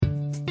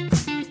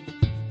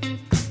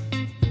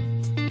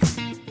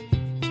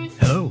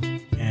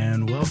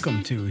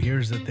Welcome to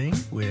Here's the Thing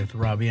with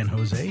Robbie and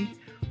Jose,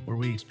 where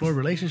we explore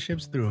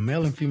relationships through a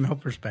male and female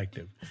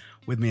perspective.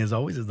 With me, as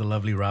always, is the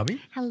lovely Robbie.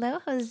 Hello,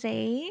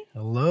 Jose.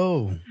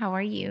 Hello. How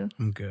are you?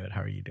 I'm good.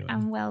 How are you doing?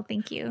 I'm well,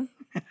 thank you.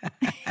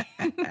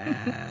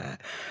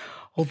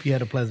 Hope you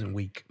had a pleasant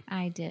week.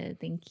 I did,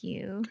 thank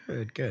you.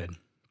 Good.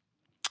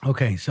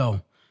 Okay,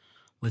 so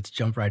let's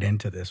jump right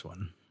into this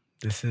one.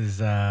 This is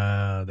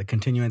the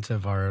continuance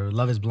of our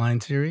Love is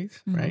Blind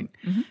series, right?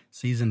 Mm-hmm.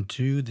 Season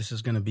 2, this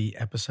is going to be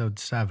episode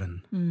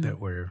 7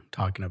 that we're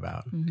talking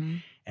about. Mm-hmm.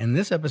 And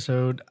this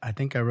episode, I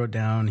think I wrote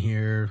down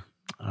here,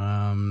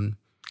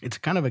 it's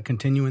kind of a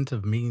continuance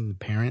of meeting the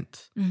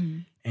parents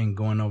and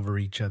going over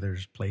each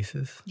other's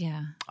places.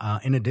 Yeah.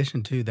 In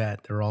addition to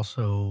that, they're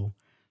also,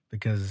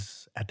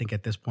 because I think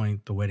at this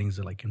point, the weddings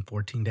are like in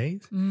 14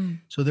 days.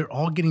 So they're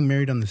all getting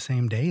married on the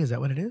same day. Is that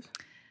what it is?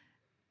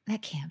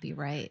 That can't be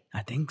right.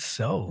 I think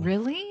so.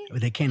 Really?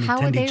 They can't How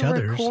attend would each they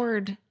other's.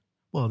 record?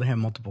 Well, they have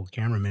multiple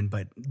cameramen,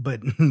 but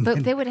But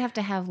they would have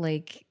to have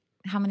like,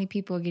 how many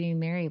people are getting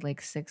married? Like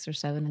 6 or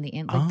 7 in the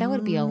end? Like that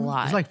would be a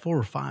lot. It's like 4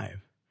 or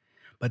 5.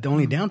 But the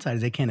only downside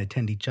is they can't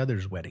attend each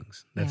other's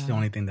weddings. That's the Yeah.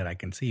 only thing that I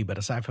can see. But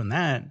aside from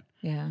that,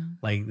 yeah.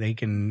 like they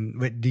can.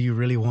 But do you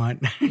really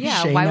want?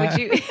 Yeah, Shayna, why would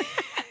you?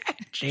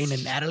 Shane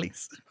and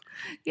Natalie's.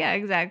 Yeah,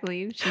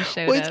 exactly. She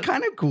showed Well, up. it's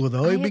kind of cool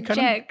though. I It'd be kind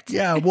object. of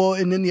yeah. Well,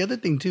 and then the other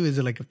thing too is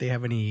that, like if they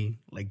have any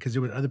like because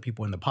there were other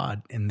people in the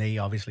pod and they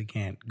obviously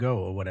can't go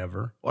or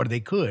whatever, or they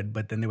could,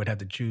 but then they would have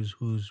to choose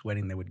whose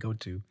wedding they would go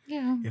to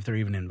Yeah. if they're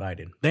even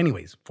invited. But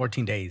anyways,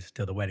 14 days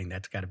till the wedding.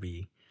 That's got to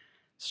be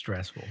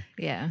stressful.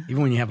 Yeah.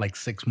 Even when you have like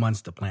 6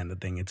 months to plan the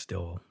thing, it's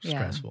still Yeah.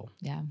 stressful.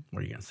 Yeah.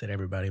 Where you're gonna sit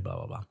everybody, blah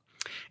blah blah.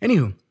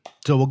 Anywho,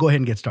 so we'll go ahead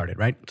and get started,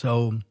 right?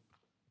 So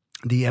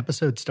the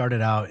episode started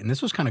out, and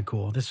this was kind of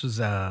cool. This was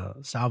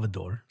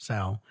Salvador.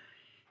 Sal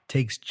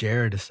takes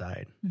Jared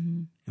aside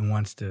and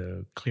wants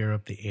to clear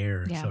up the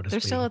air, Yeah. so to They're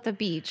speak. still at the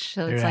beach.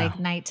 So it's Yeah. like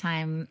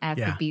nighttime at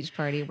Yeah. the beach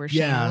party where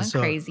Shane went so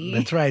crazy.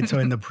 that's right. So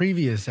in the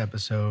previous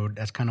episode,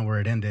 that's kind of where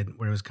it ended,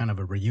 where it was kind of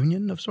a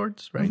reunion of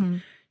sorts, right?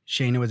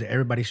 Shayna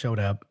everybody showed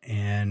up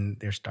and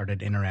they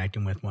started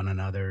interacting with one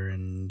another,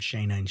 and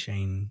Shayna and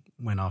Shane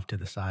went off to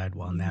the side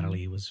while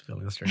Natalie was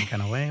feeling a certain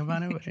kind of way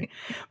about it.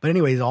 But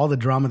anyways, all the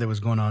drama that was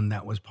going on,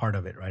 that was part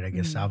of it, right? I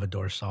guess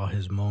Salvador saw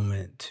his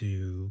moment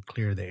to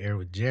clear the air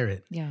with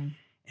Jarrett. Yeah.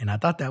 And I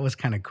thought that was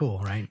kind of cool,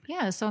 right?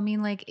 Yeah. So, I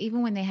mean, like,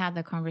 even when they had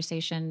the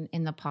conversation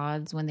in the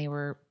pods, when they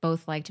were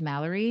both liked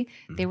Mallory,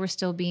 they were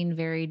still being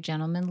very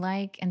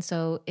gentlemanlike. And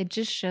so it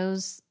just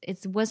shows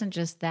it wasn't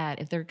just that.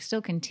 If they're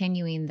still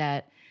continuing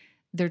that,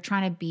 they're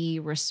trying to be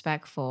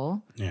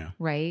respectful, Yeah.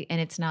 right? And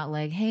it's not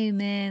like, hey,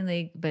 man,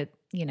 like, but,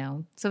 you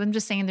know, so I'm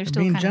just saying they're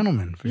still Being kind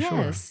gentlemen, for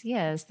sure.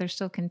 Yes. They're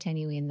still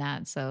continuing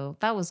that. So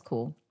that was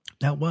cool.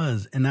 That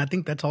was. And I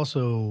think that's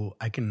also,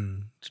 I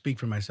can speak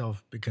for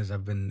myself because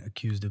I've been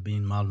accused of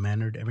being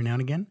mild-mannered every now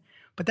and again.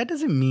 But that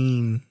doesn't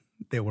mean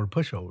that we're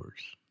pushovers.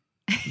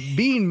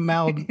 Being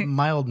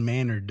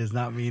mild-mannered does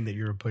not mean that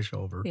you're a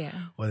pushover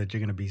or that you're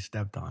going to be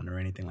stepped on or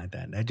anything like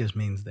that. That just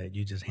means that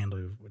you just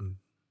handle and,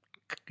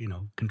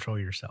 control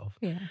yourself.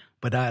 Yeah.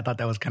 But I thought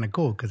that was kind of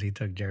cool because he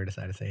took Jared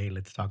aside to say, hey,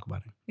 let's talk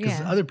about it. Because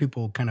Yeah. other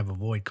people kind of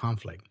avoid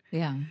conflict.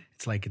 Yeah.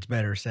 It's like it's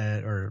better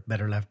said or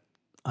better left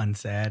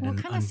unsaid. Well, it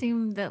and kind of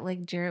seemed that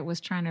like Jarrett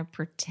was trying to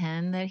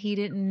pretend that he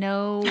didn't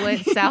know what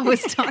Sal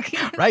was talking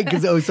about. Right,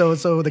 because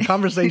so the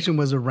conversation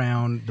was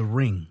around the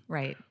ring,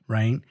 Right.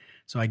 right?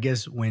 So I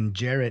guess when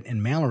Jarrett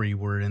and Mallory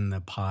were in the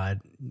pod,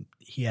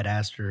 he had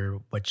asked her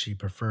what she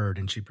preferred,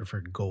 and she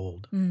preferred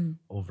gold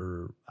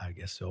over, I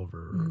guess,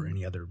 silver or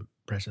any other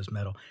precious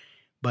metal.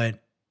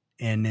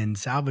 And then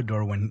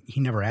Salvador, when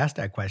he never asked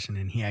that question,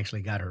 and he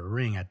actually got her a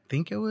ring, I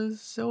think it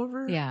was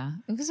silver. Yeah.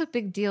 It was a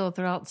big deal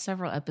throughout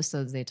several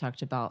episodes. They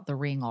talked about the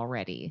ring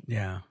already.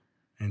 Yeah,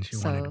 and she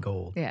So, wanted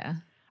gold. Yeah.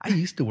 I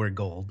used to wear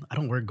gold. I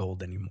don't wear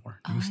gold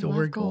anymore. You Oh, still I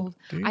wear love gold?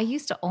 Do you? I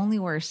used to only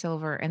wear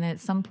silver. And then at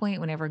some point,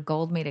 whenever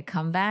gold made a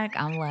comeback,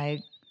 I'm like,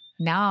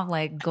 now I'm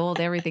like gold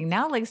everything.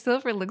 Now like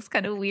silver looks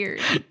kind of weird.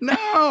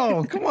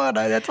 No, come on.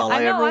 That's all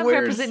I, I know ever I'm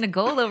wear. representing the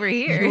gold over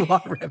here. You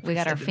are We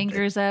got our representing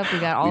fingers up. We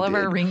got all of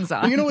our rings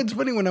on. Well, you know what's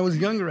funny? When I was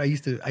younger, I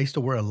used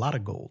to wear a lot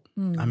of gold.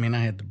 I mean,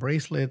 I had the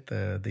bracelet,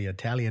 the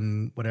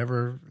Italian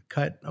whatever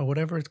cut or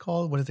whatever it's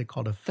called. What is it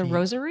called? The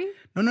rosary?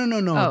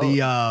 No.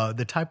 Oh.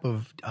 The type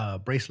of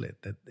bracelet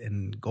that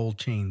in gold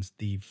chains.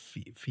 The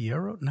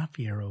Fiero, not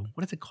Fiero.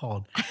 What is it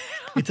called?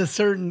 It's a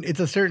certain.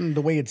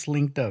 The way it's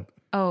linked up.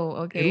 Oh,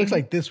 okay. It looks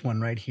like this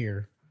one right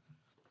here.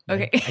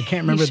 Okay. I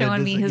can't remember. He's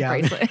showing me his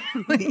bracelet.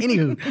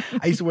 Anywho,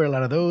 I used to wear a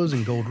lot of those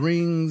and gold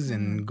rings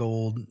and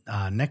gold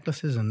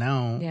necklaces, and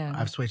now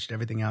I've switched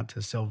everything out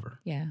to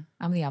silver. Yeah,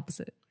 I'm the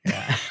opposite.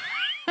 Yeah.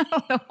 I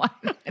don't know why.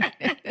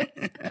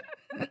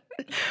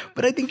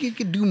 But I think you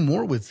could do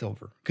more with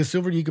silver. Because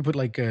silver, you could put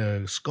like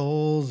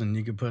skulls, and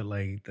you could put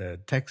like the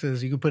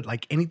Texas. You could put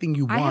like anything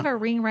you want. I have a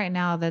ring right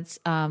now that's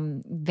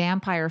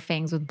vampire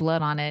fangs with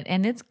blood on it,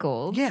 and it's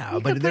gold. Yeah,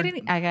 You but could they're- put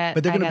any, I got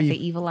but they're gonna be-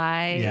 the evil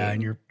eye. Yeah,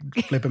 and you're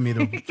flipping me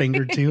the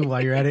finger too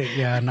while you're at it.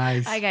 Yeah,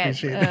 nice. I got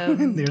There's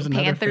another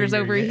panthers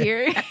finger, over yeah.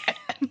 here.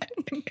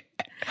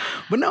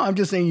 But no, I'm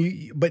just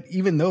saying. But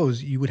even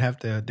those, you would have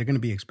to. They're going to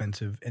be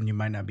expensive, and you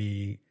might not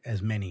be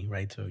as many,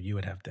 right? So you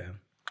would have to.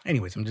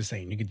 Anyways, I'm just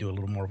saying you could do a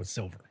little more with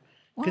silver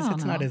because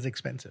it's not as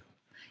expensive.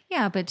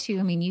 Yeah, but too,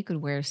 I mean, you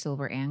could wear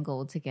silver and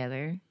gold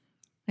together.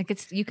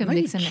 Like you can No,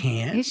 mix you them.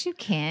 can't. Yes, you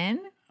can.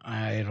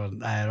 I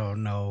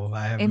don't know.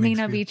 It may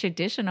not be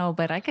traditional,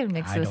 but I could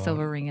mix a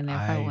silver ring in there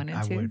if I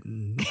wanted to.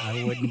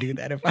 I wouldn't do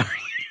that if I were you.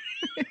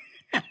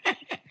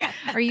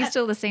 Are you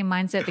still the same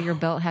mindset that your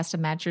belt has to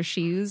match your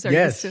shoes?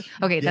 Yes.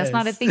 Okay, that's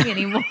not a thing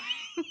anymore.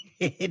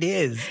 It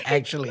is,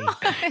 actually.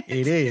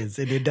 It is.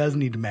 And it does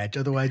need to match.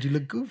 Otherwise, you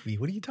look goofy.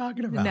 What are you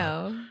talking about?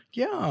 No.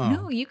 Yeah.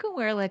 No, you can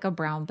wear like a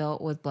brown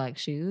belt with black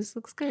shoes.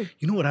 Looks good.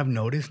 You know what I've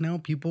noticed now?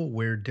 People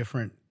wear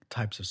different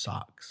types of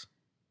socks.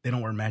 They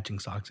don't wear matching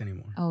socks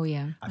anymore. Oh,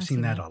 yeah. I've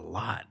seen that a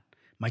lot.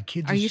 My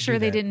kids Are you sure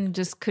they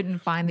couldn't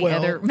find the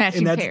other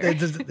matching pair?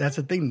 That's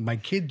the thing. My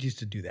kids used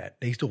to do that.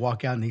 They used to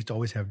walk out and they used to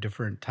always have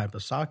different type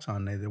of socks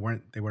on. They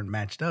weren't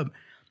matched up.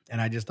 And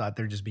I just thought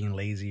they're just being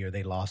lazy or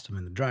they lost them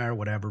in the dryer or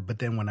whatever. But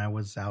then when I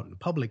was out in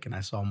public and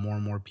I saw more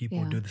and more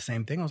people do the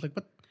same thing, I was like,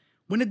 what?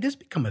 When did this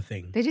become a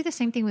thing? They do the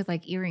same thing with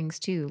like earrings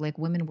too. Like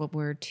women will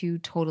wear two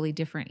totally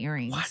different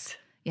earrings. What?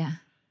 Yeah.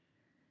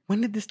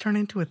 When did this turn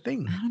into a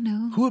thing? I don't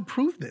know. Who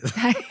approved this?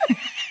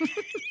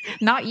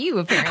 Not you,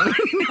 apparently.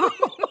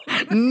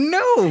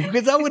 No,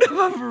 because I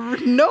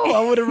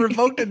would have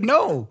revoked it.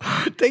 No,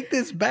 take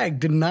this back.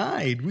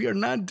 Denied. We are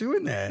not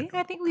doing that. Yeah,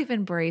 I think we've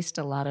embraced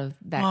a lot of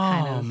that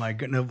kind of. Oh my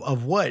goodness!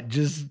 Of what?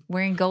 Just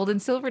wearing gold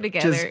and silver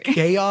together. Just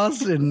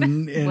chaos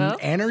and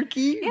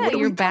anarchy. Yeah,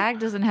 your bag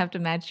doesn't have to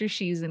match your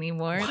shoes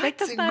anymore. What? Like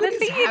that's not a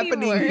thing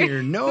happening anymore.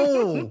 Here?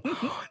 No.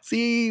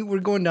 See, we're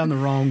going down the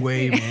wrong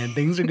way, man.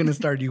 Things are going to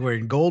start you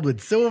wearing gold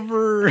with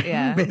silver.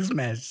 Yeah.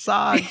 Mismatched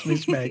socks,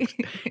 mismatched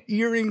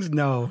earrings.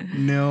 No.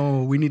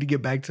 We need to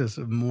get back to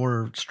some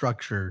more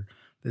structure.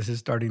 This is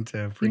starting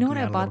to freak me out. You know what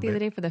I bought the bit. other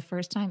day for the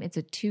first time? It's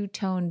a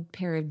two-tone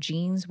pair of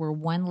jeans where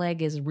one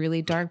leg is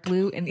really dark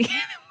blue and the other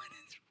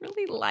one is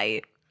really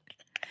light.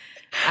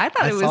 I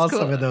thought it was cool. I saw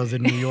some of those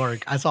in New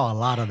York. I saw a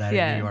lot of that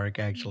in New York,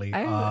 actually.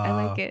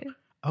 I like it.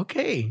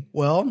 Okay.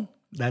 Well,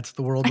 that's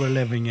the world we're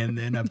living in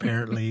then,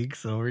 apparently.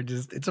 So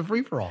it's a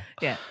free-for-all.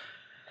 Yeah.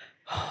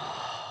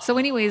 So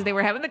anyways, they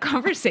were having the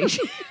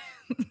conversation.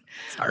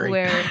 Sorry.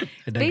 Where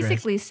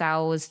basically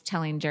Sal was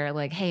telling Jared,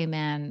 like, hey,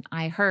 man,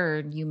 I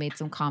heard you made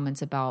some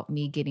comments about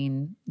me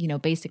getting,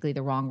 basically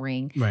the wrong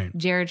ring. Right.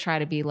 Jared tried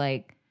to be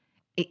like,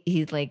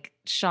 he's like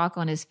shock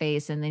on his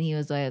face. And then he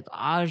was like,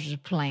 I was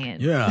just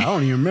playing. Yeah, I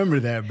don't even remember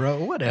that,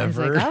 bro.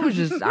 Whatever.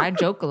 I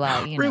joke a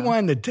lot.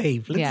 Rewind the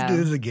tape. Let's do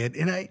this again.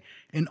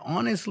 And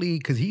honestly,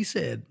 because he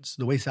said,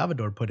 the way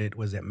Salvador put it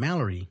was that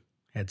Mallory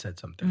had said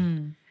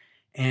something.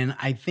 And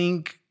I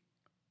think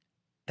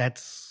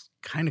that's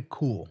kind of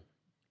cool.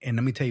 And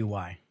let me tell you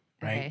why,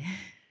 right? Okay.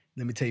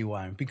 Let me tell you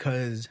why.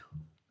 Because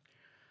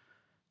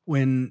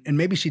and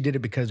maybe she did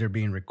it because they're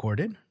being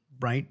recorded,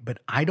 right? But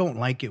I don't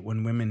like it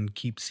when women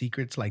keep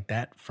secrets like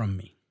that from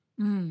me.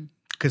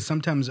 Because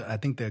sometimes I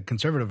think the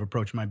conservative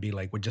approach might be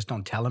like, well, just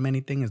don't tell him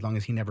anything as long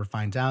as he never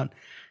finds out.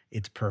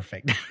 It's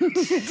perfect.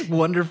 It's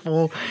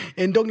wonderful.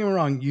 And don't get me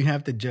wrong, you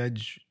have to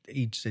judge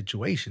each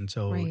situation.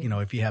 So,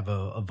 if you have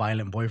a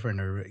violent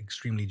boyfriend or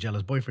extremely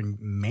jealous boyfriend,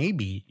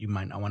 maybe you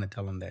might not want to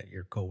tell him that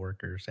your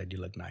coworker said you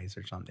look nice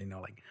or something.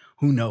 Like,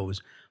 who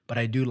knows? But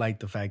I do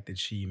like the fact that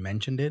she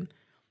mentioned it.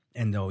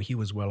 And though he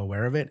was well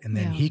aware of it, and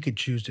then he could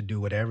choose to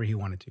do whatever he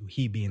wanted to.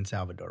 He being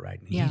Salvador, right?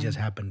 And he just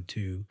happened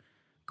to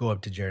go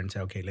up to Jared and say,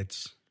 okay,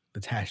 let's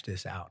hash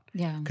this out.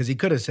 Yeah. Because he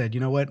could have said,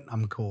 you know what?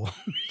 I'm cool.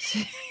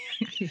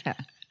 Yeah.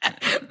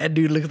 That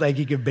dude looks like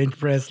he could bench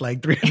press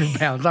like 300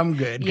 pounds. I'm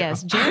good.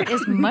 Yes, Jared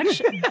is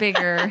much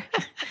bigger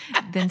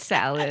than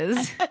Sal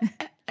is.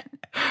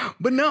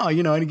 But no,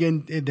 and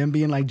again, them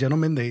being like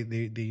gentlemen,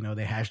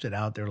 they hashed it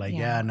out. They're like,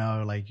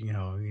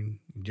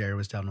 Jared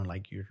was telling him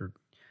like,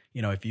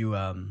 if you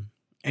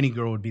any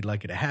girl would be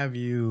lucky to have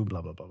you,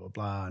 blah blah blah blah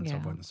blah, and so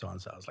forth and so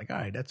on. So I was like, all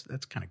right,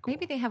 that's kind of cool.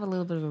 Maybe they have a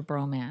little bit of a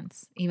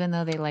bromance, even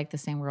though they like the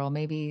same girl.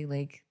 Maybe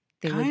like.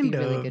 They would be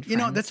really good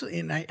friends.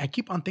 And I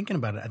keep on thinking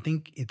about it. I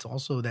think it's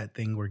also that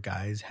thing where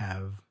guys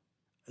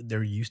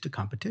they're used to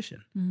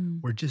competition.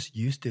 We're just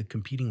used to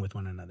competing with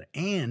one another.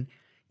 And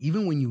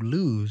even when you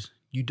lose,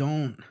 you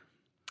don't,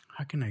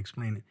 how can I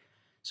explain it?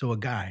 So a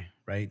guy,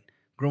 right?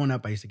 Growing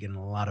up, I used to get in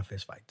a lot of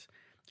fist fights.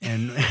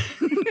 And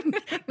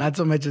not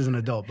so much as an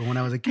adult, but when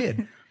I was a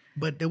kid.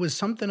 But there was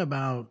something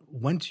about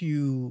once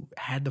you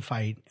had the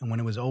fight and when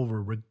it was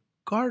over,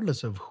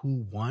 regardless of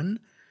who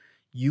won,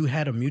 you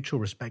had a mutual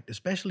respect,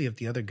 especially if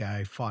the other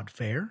guy fought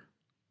fair.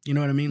 You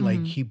know what I mean?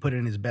 Like he put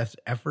in his best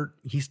effort.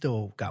 He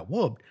still got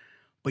whooped,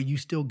 but you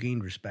still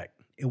gained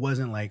respect. It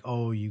wasn't like,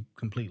 oh, you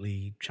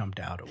completely chumped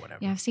out or whatever.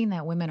 Yeah, I've seen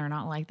that. Women are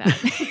not like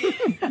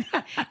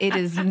that. It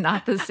is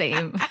not the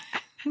same.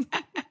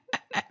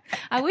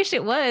 I wish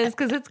it was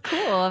because it's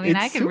cool. I mean,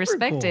 I can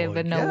respect it,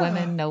 but no,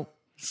 women, nope.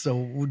 So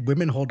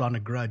women hold on a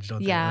grudge,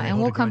 don't they? Yeah,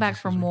 and we'll come back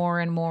for more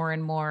and more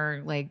and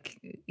more. Like,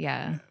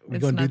 we're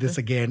going to do this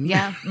again.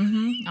 Yeah,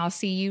 I'll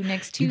see you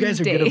next Tuesday. You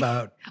guys are good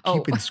about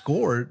keeping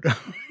score.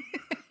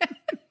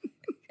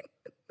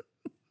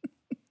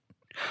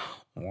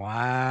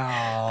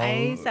 Wow.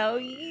 I'm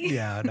sorry.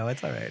 Yeah, no,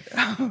 it's all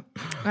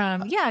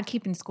right. Yeah,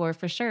 keeping score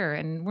for sure.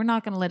 And we're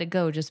not going to let it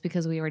go just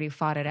because we already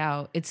fought it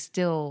out. It's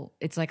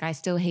like, I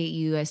still hate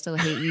you.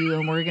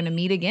 And we're going to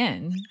meet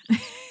again.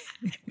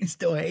 We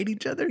still hate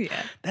each other?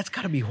 Yeah. That's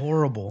got to be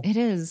horrible. It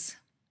is.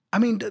 I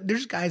mean,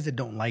 there's guys that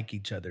don't like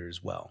each other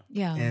as well.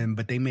 Yeah.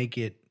 But they make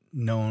it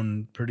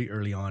known pretty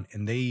early on,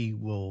 and they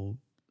will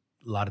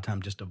a lot of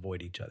times just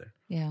avoid each other.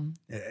 Yeah.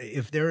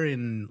 If they're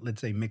in,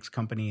 let's say, mixed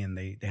company and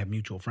they have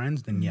mutual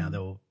friends, then yeah,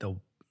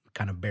 they'll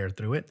kind of bear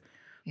through it.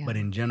 Yeah. But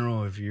in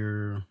general, if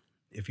you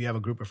have a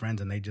group of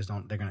friends and they just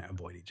don't, they're going to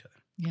avoid each other.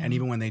 Yeah. And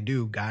even when they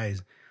do,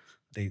 guys,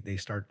 they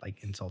start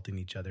like insulting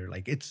each other.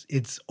 Like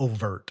it's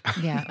overt.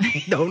 Yeah.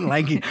 They don't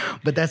like it.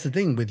 But that's the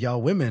thing with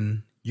y'all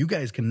women, you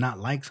guys cannot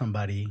like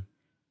somebody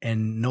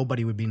and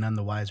nobody would be none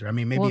the wiser. I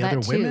mean, maybe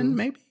other women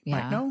maybe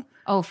might know.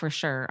 Oh, for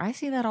sure. I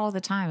see that all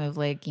the time of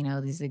like,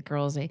 these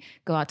girls, they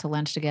go out to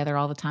lunch together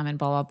all the time and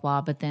blah, blah,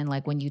 blah. But then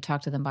like when you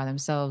talk to them by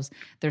themselves,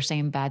 they're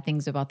saying bad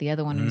things about the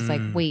other one. And it's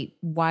like, wait,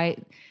 why?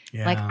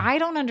 Yeah. Like, I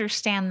don't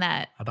understand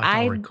that. I thought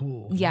they were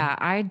cool. Yeah.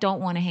 I don't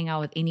want to hang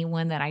out with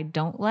anyone that I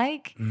don't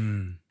like.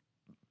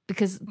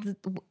 Because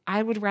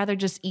I would rather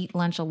just eat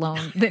lunch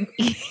alone than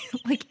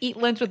eat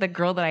lunch with a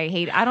girl that I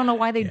hate. I don't know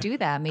why they do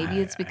that. Maybe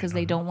it's because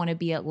they don't want to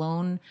be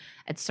alone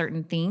at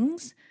certain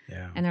things.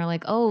 Yeah. And they're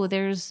like, oh,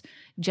 there's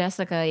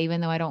Jessica, even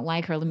though I don't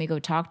like her, let me go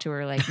talk to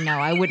her. Like, no,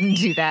 I wouldn't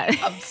do that.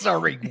 I'm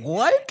sorry,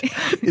 what?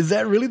 Is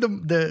that really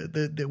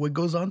the what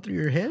goes on through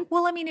your head?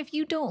 Well, I mean, if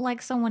you don't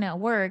like someone at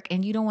work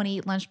and you don't want to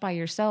eat lunch by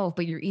yourself,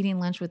 but you're eating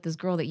lunch with this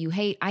girl that you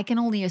hate, I can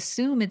only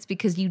assume it's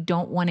because you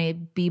don't want to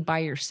be by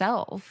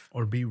yourself.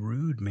 Or be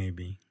rude,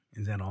 maybe.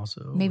 Is that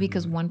also? Maybe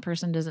because one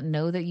person doesn't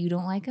know that you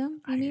don't like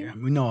him?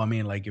 No, I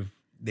mean, like if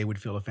they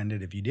would feel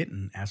offended if you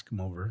didn't ask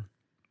them over.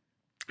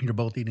 You're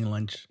both eating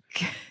lunch.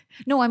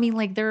 No, I mean,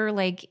 like they're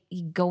like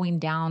going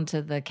down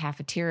to the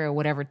cafeteria or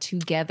whatever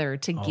together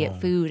to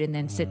get food and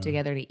then sit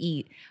together to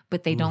eat,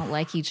 but they don't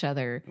like each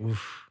other.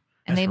 Oof.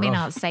 And they may rough.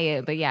 not say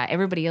it, but yeah,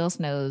 everybody else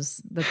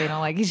knows that they don't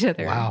like each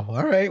other. Wow.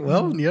 All right.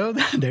 Well,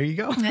 there you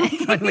go.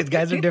 Anyways,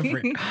 guys are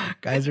different.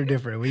 Guys are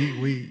different.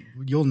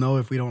 You'll know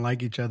if we don't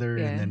like each other,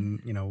 and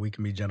then we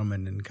can be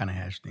gentlemen and kind of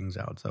hash things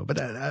out. So, but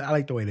I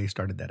like the way they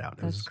started that out.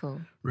 That's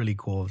cool. Really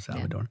cool of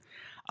Salvador.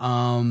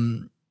 Yeah.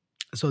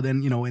 So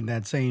then, in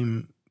that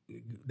same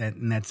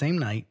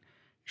night,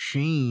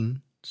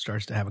 Shane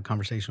starts to have a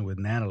conversation with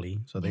Natalie.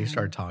 So they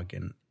start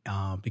talking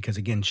because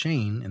again,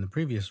 Shane in the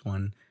previous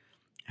one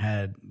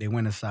they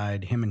went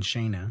aside, him and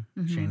Shayna.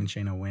 Shane and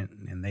Shayna went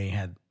and they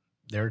had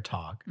their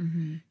talk.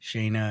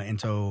 Shayna, and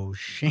so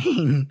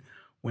Shane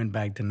went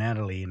back to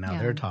Natalie and now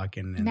they're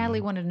talking. And Natalie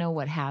wanted to know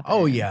what happened.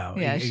 Oh yeah.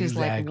 Yeah, she's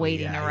like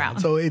waiting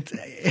around. So it's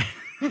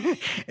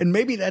and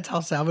maybe that's how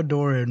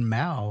Salvador and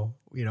Mal,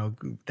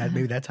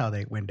 maybe that's how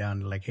they went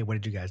down. Like, hey, what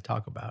did you guys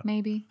talk about?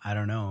 Maybe. I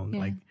don't know. Yeah.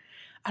 Like,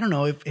 I don't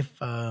know if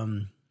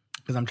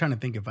because I'm trying to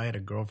think if I had a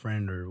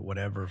girlfriend or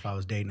whatever, if I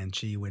was dating and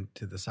she went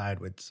to the side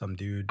with some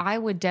dude. I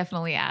would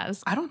definitely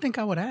ask. I don't think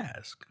I would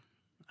ask.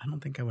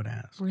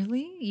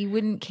 Really? You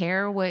wouldn't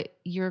care what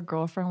your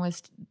girlfriend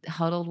was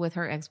huddled with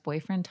her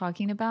ex-boyfriend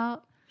talking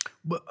about?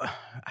 But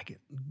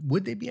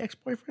would they be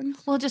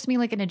ex-boyfriends? Well, just mean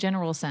like in a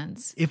general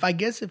sense. If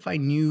I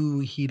knew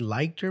he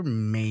liked her,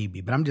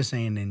 maybe. But I'm just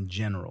saying in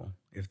general,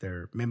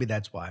 maybe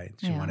that's why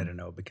she wanted to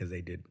know because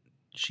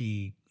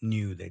she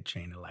knew that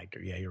Shayna liked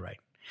her. Yeah, you're right.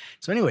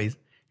 So anyways,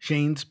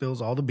 Shane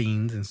spills all the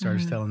beans and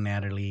starts telling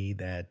Natalie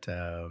that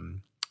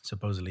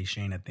supposedly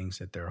Shayna thinks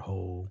that their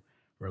whole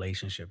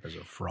relationship is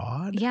a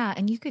fraud. Yeah,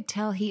 and you could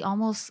tell he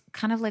almost,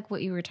 kind of like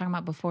what you were talking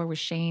about before with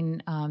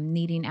Shane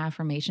needing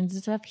affirmations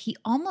and stuff, he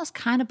almost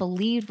kind of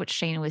believed what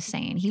Shayna was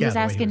saying. He was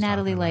asking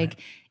Natalie like,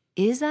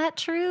 is that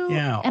true?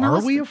 Yeah,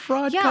 are we a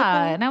fraud couple?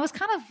 Yeah, and I was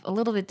kind of a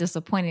little bit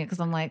disappointed because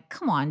I'm like,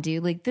 come on,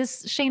 dude. Like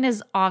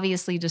Shayna's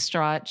obviously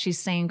distraught. She's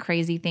saying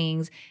crazy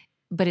things,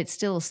 but it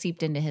still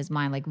seeped into his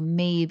mind like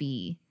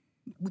maybe.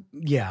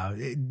 Yeah,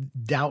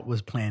 doubt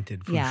was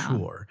planted for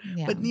sure.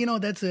 Yeah. But,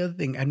 that's the other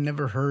thing. I've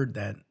never heard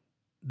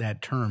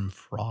that term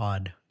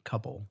fraud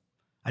couple.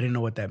 I didn't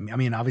know what that meant. I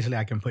mean, obviously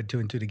I can put two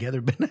and two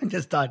together, but I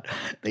just thought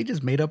they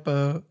just made up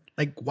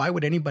why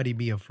would anybody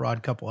be a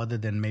fraud couple other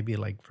than maybe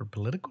like for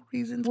political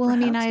reasons? Well,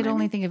 perhaps, I mean, I'd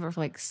only think of it for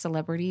like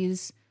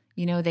celebrities.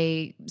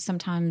 They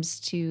sometimes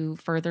to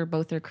further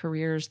both their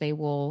careers, they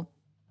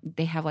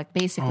have like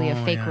basically a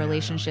fake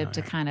relationship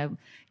to kind of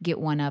get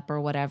one up or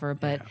whatever.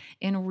 But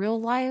in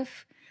real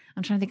life,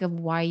 I'm trying to think of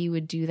why you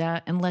would do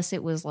that unless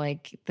it was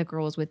like the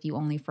girl was with you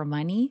only for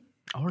money.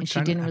 Or and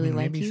she didn't really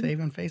like maybe you.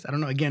 Saving face. I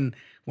don't know. Again,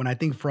 when I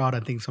think fraud, I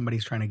think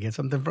somebody's trying to get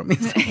something from me.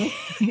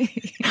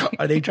 So,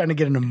 are they trying to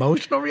get an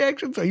emotional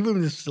reaction? So even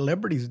when the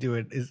celebrities do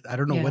it, I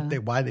don't know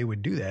why they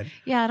would do that.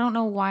 Yeah, I don't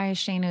know why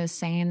Shayna is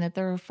saying that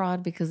they're a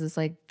fraud because it's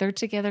like they're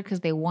together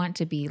because they want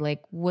to be.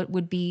 Like, what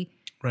would be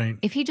right?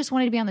 If he just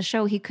wanted to be on the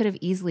show, he could have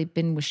easily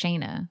been with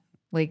Shayna.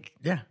 Like,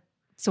 yeah.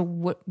 So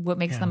what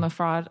makes them a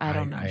fraud? I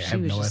don't know. I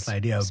have no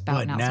idea.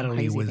 But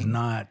Natalie was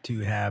not too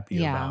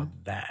happy about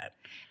that.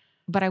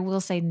 But I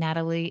will say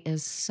Natalie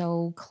is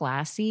so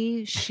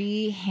classy.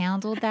 She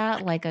handled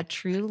that like a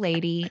true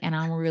lady, and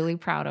I'm really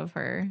proud of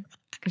her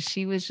because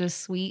she was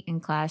just sweet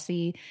and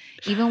classy.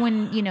 Even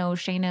when, you know,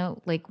 Shayna,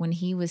 like when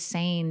he was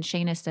saying,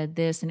 Shayna said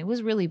this and it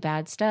was really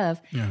bad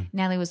stuff. Yeah.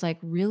 Natalie was like,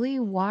 really?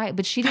 Why?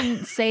 But she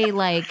didn't say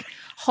like,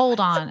 hold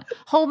on,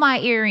 hold my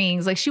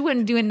earrings. Like she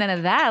wasn't doing none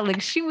of that.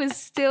 Like she was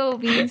still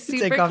being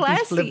super Take off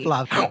classy. these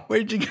flip-flops.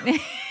 Where'd you go?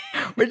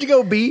 Where'd you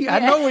go, B? I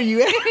know where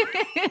you at.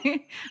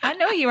 I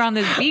know you were on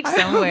this beach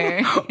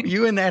somewhere.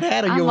 You and that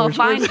hat of I'm yours.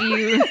 gonna find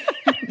you.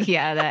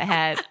 Yeah, that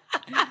hat.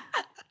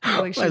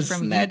 Like Let's she's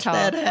from snatch Utah.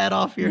 that hat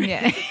off your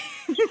head.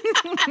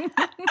 Yeah.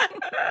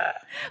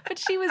 But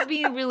she was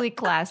being really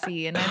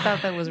classy, and I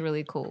thought that was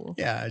really cool.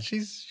 Yeah,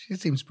 she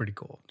seems pretty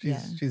cool.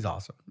 Yeah. She's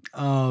awesome.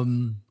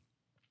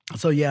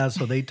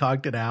 So they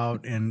talked it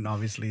out, and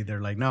obviously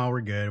they're like, no,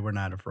 we're good. We're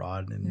not a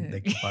fraud, and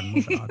they keep on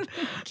moving on.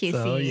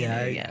 Kissing. So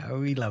yeah,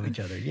 we love each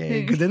other.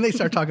 Yeah, because then they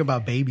start talking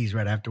about babies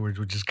right afterwards,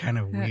 which is kind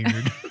of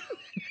weird.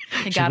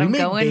 They Should got we him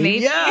make going,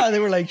 maybe. Yeah, they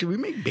were like, should we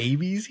make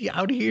babies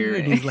out here?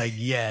 And he's like,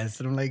 yes.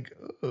 And I'm like,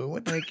 oh,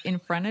 what the? Like in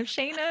front of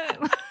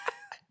Shayna.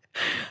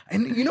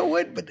 And you know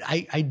what? But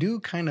I do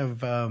kind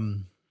of,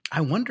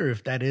 I wonder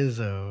if that is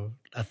a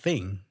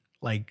thing.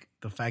 Like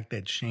the fact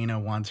that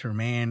Shayna wants her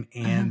man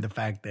and the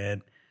fact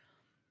that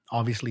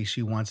obviously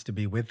she wants to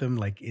be with him.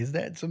 Like, is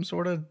that some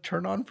sort of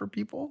turn on for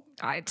people?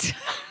 I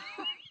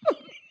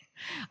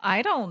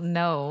don't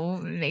know.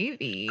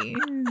 Maybe.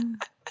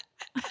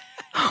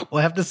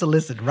 We'll have to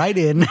solicit right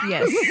in.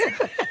 Yes.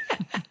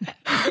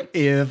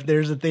 If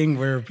there's a thing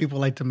where people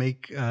like to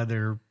make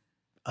their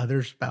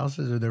other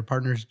spouses or their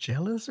partners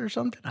jealous or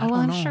something. I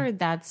don't know. I'm sure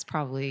that's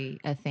probably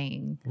a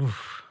thing.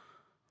 Oof.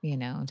 You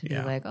know, to be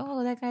like,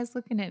 oh, that guy's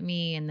looking at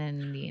me. And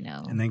then, you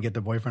know. And then get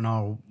the boyfriend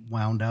all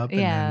wound up and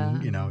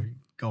then, you know,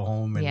 go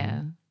home and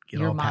get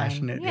You're all mine.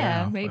 passionate.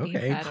 Yeah, maybe.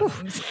 Okay. I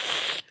don't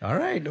know. All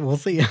right. We'll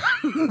see.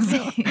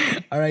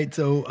 All right.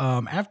 So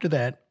after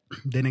that,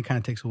 then it kind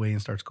of takes away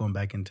and starts going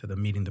back into the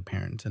meeting the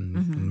parents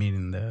and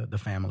meeting the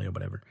family or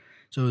whatever.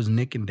 So it was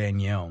Nick and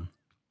Danielle.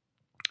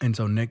 And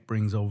so Nick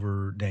brings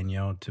over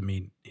Danielle to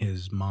meet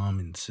his mom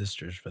and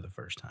sisters for the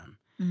first time.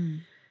 Mm.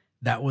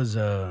 That was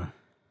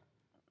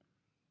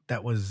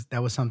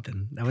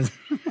something. That was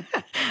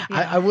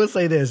I will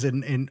say this,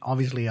 and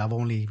obviously I've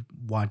only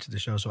watched the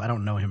show, so I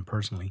don't know him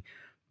personally,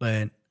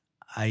 but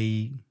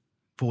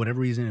for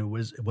whatever reason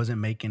it wasn't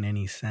making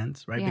any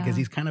sense, right? Because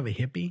he's kind of a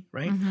hippie,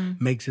 right?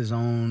 Makes his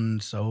own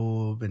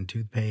soap and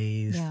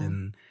toothpaste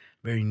and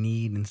very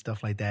neat and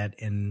stuff like that.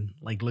 And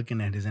like looking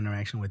at his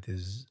interaction with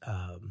his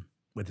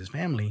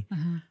family,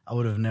 I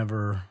would have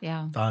never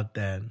thought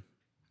that,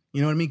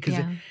 you know what I mean? Because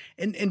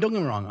and don't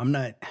get me wrong, I'm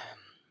not.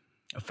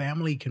 A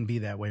family can be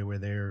that way where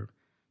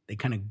they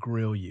kind of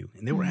grill you,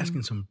 and they were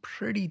asking some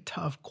pretty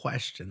tough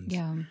questions.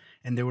 Yeah,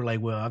 and they were like,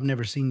 "Well, I've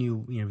never seen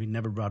you. You know, you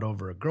never brought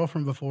over a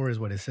girlfriend before," is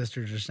what his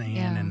sisters are saying,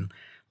 and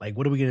like,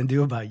 what are we gonna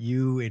do about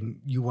you? And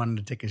you wanted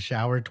to take a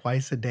shower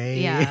twice a day.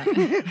 Yeah.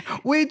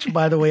 Which,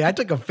 by the way, I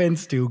took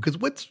offense to, because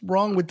what's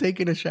wrong with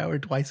taking a shower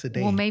twice a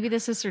day? Well, maybe the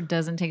sister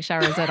doesn't take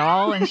showers at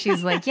all. And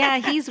she's like, yeah,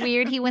 he's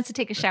weird. He wants to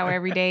take a shower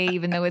every day,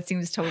 even though it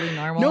seems totally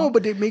normal. No,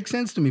 but it makes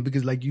sense to me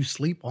because like you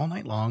sleep all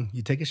night long.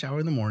 You take a shower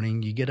in the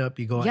morning. You get up,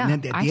 you go. Yeah,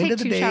 and then at I the take end of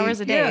the 2 day,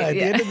 showers a day. Yeah, at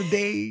the end of the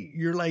day,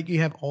 you're like,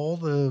 you have all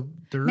the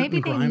dirt maybe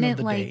and grime meant of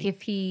the like day.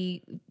 if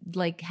he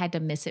like had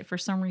to miss it for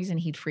some reason,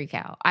 he'd freak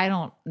out. I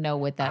don't know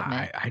what that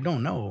meant. I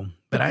don't know.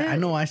 But I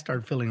know I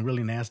start feeling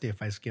really nasty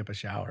if I skip a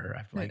shower.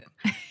 I feel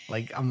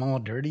like I'm all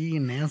dirty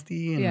and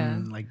nasty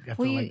and like I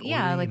feel like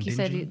like you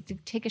said, to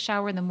take a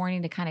shower in the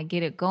morning to kind of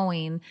get it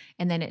going,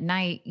 and then at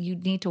night you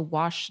need to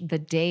wash the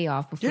day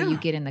off before you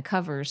get in the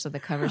covers, so the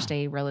covers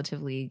stay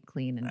relatively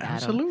clean and bad.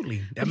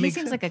 Absolutely, that makes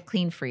sense. Like a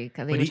clean freak.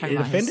 But it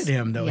offended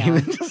him though. He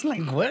was just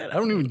like, "What? I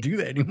don't even do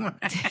that anymore."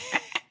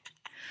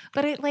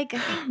 But I think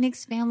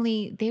Nick's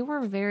family, they were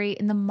very,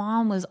 and the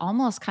mom was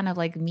almost kind of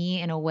like me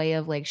in a way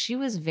of like, she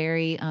was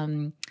very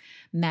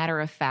matter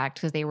of fact,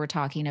 because they were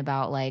talking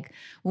about like,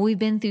 well, we've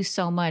been through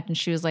so much. And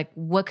she was like,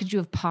 what could you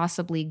have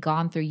possibly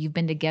gone through? You've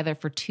been together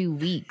for 2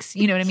 weeks.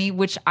 You know what I mean?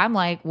 Which I'm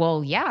like,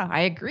 well, yeah,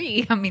 I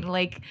agree. I mean,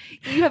 like,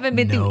 you haven't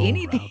been through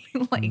anything.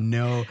 Like,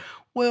 no.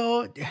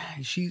 Well,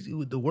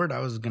 the word I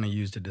was going to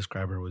use to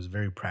describe her was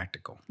very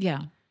practical.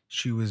 Yeah.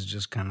 She was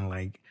just kind of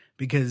like,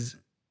 because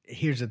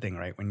here's the thing,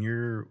 right? When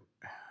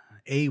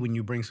when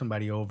you bring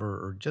somebody over,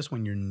 or just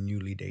when you're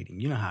newly dating,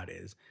 you know how it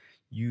is.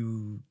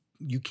 You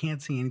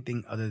can't see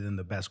anything other than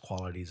the best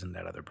qualities in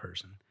that other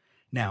person.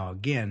 Now,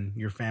 again,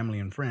 your family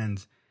and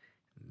friends,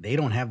 they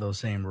don't have those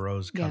same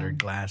rose-colored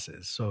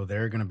glasses. So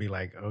they're going to be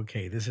like,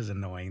 okay, this is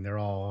annoying. They're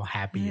all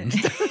happy and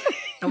stuff.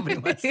 Nobody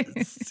wants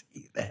to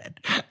see that.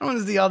 I want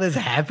to see all this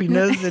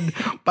happiness. And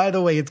by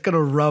the way, it's going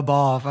to rub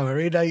off. I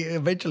mean,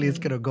 eventually it's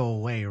going to go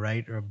away,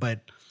 right?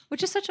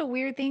 Which is such a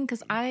weird thing,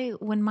 because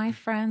when my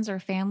friends or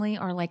family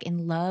are like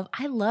in love,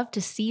 I love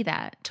to see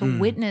that, to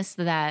witness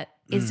that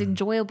is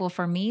enjoyable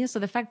for me. So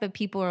the fact that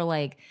people are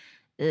like,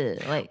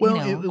 well,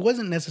 it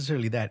wasn't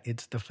necessarily that.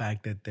 It's the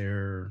fact that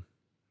they're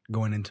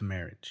going into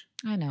marriage.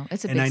 I know.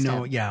 It's a And big I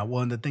know, step. yeah.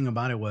 Well, and the thing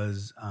about it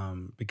was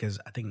because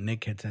I think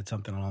Nick had said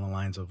something along the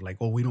lines of like,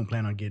 "Oh, we don't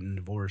plan on getting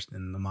divorced,"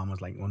 and the mom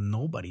was like, "Well,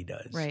 nobody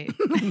does, Right.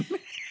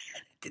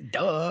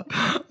 Duh."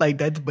 Like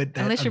that's, but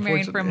that, Unless you're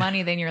married for unfortunately-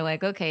 money, then you're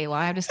like, okay, well,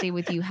 I have to stay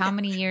with you how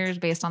many years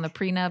based on the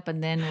prenup,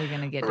 and then we're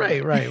gonna get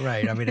Right, married.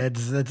 right. I mean,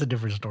 that's a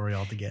different story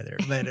altogether.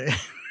 But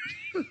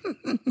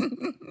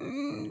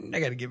I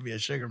got to give me a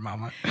sugar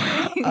mama.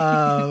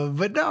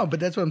 But no, but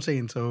that's what I'm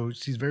saying. So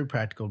she's very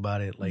practical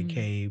about it. Like,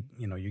 hey,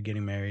 you're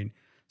getting married,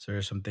 so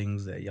there's some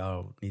things that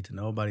y'all need to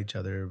know about each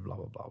other. Blah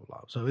blah blah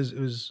blah. So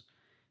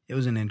it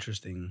was an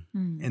interesting.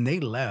 And they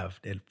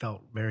left. It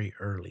felt very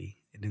early.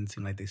 It didn't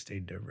seem like they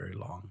stayed there very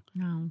long.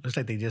 No. Looks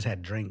like they just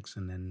had drinks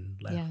and then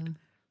left. Yeah.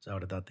 So I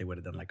would have thought they would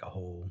have done like a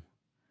whole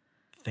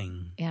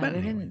thing. Yeah, But they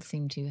anyway. didn't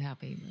seem too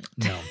happy.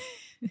 But.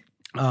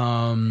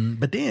 No.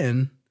 But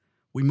then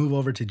we move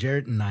over to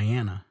Jarrett and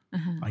Ayana.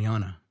 Uh-huh.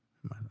 Ayana.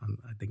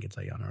 I think it's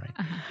Ayana, right?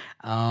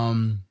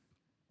 Uh-huh.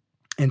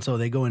 And so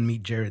they go and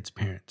meet Jarrett's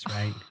parents,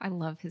 right? I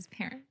love his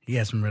parents. He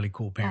has some really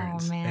cool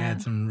parents. man. They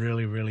had some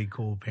really, really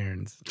cool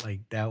parents.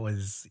 Like that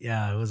was, it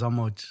was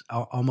almost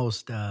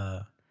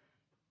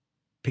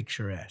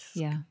picturesque.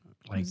 Yeah.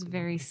 Like, it was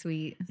very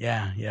sweet.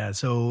 Yeah.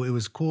 So it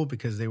was cool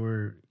because they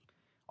were,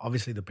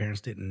 obviously the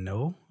parents didn't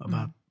know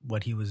about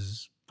what he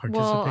was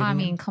participating Well, I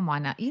mean, in. come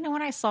on now.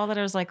 When I saw that,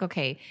 I was like,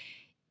 okay,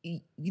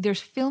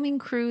 there's filming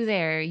crew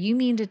there. You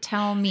mean to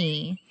tell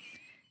me?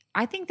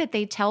 I think that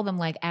they tell them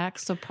like act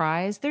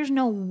surprised. There's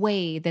no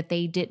way that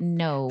they didn't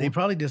know. They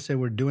probably just said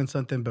we're doing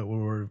something, but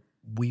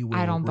we will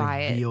I don't buy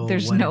it. reveal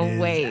There's what no it is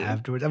way.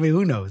 afterwards. I mean,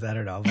 who knows? I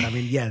don't know. But I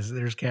mean, yes,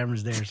 there's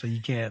cameras there, so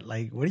you can't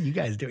what are you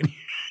guys doing here?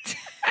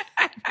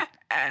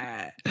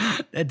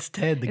 That's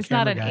Ted, the It's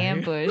camera not an guy.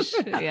 ambush.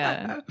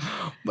 Yeah.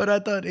 But I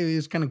thought it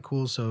was kind of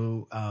cool.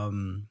 So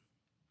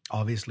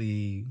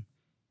obviously,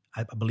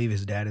 I believe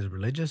his dad is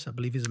religious. I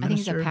believe he's a I think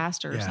he's minister. a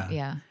pastor or something.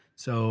 Yeah.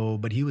 So,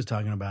 but he was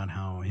talking about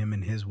how him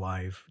and his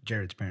wife,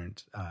 Jared's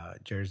parents,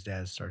 Jared's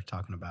dad started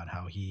talking about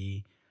how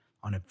he,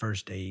 on a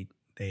first date,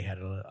 they had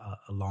a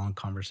long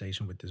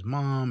conversation with his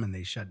mom and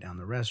they shut down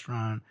the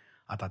restaurant.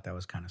 I thought that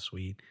was kind of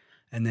sweet.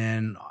 And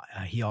then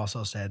he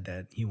also said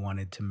that he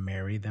wanted to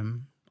marry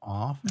them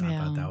off. And I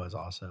thought that was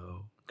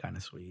also kind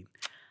of sweet.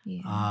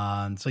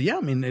 Yeah. So yeah,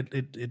 I mean,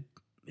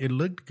 it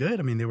looked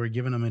good. I mean, they were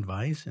giving him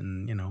advice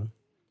and,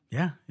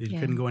 it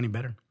couldn't go any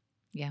better.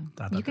 Yeah. I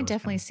thought You that can was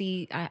definitely kinda-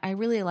 see, I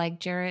really like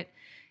Jarrett,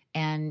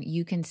 and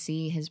you can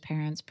see his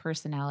parents'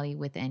 personality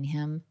within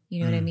him. You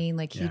know what I mean?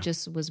 Like he yeah.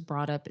 just was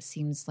brought up, it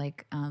seems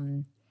like,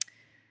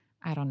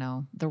 I don't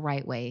know, the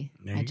right way.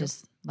 There I you go.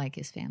 just like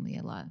his family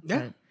a lot. Yeah,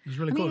 But, it was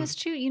really I cool. mean, it's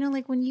true.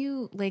 Like when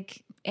you,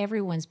 like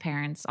everyone's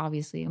parents,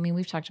 obviously, I mean,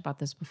 we've talked about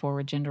this before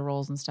with gender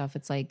roles and stuff.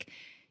 It's like,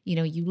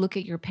 you look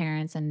at your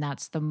parents and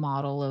that's the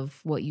model of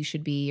what you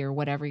should be or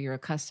whatever you're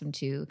accustomed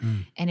to.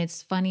 And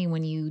it's funny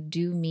when you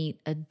do meet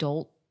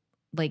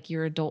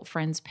your adult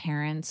friend's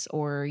parents,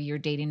 or you're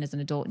dating as an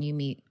adult and you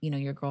meet,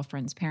 your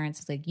girlfriend's parents.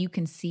 It's like you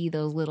can see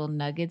those little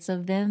nuggets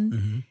of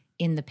them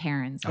in the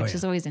parents, which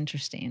is always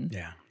interesting.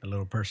 Yeah, the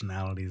little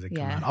personalities that come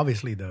Yeah. out.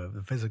 Obviously,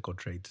 the physical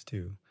traits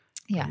too.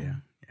 Yeah. Yeah.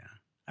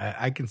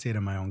 I can see it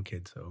in my own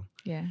kid. So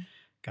Yeah.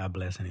 God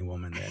bless any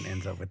woman that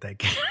ends up with that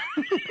kid.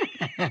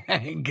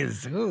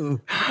 Because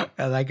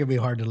that could be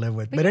hard to live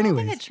with. But I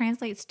anyways, think it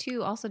translates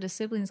too also to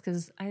siblings,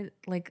 because I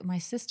like my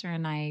sister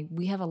and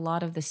we have a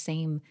lot of the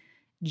same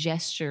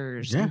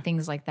gestures Yeah. and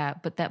things like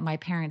that, but that my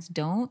parents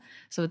don't.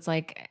 So it's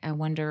like I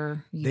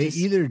wonder. they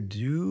either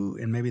do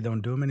and maybe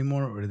don't do them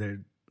anymore,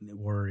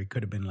 or it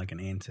could have been like an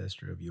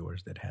ancestor of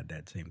yours that had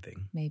that same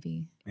thing.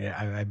 maybe. Yeah,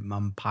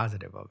 I'm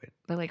positive of it.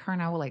 But like her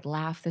and I will like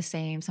laugh the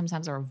same.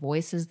 Sometimes our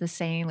voice is the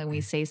same. Like when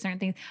we say certain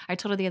things. I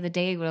told her the other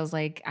day when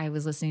I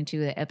was listening to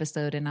the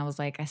episode and I was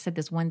like, I said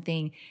this one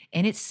thing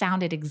and it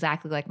sounded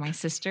exactly like my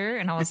sister.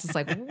 And I was just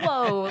like,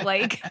 whoa,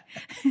 like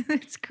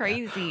it's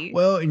crazy.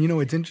 Well, and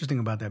it's interesting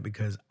about that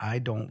because I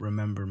don't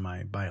remember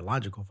my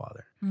biological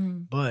father,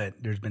 but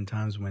there's been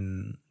times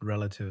when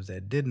relatives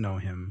that did know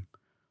him,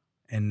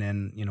 and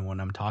then, when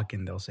I'm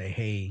talking, they'll say,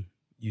 hey,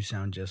 you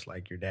sound just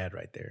like your dad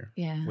right there.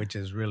 Yeah. Which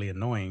is really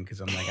annoying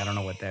because I'm like, I don't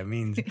know what that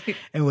means.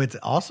 And what's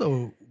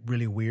also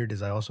really weird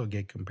is I also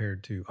get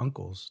compared to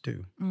uncles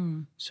too.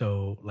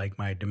 So like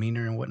my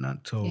demeanor and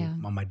whatnot. So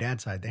on my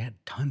dad's side, they had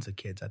tons of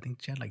kids. I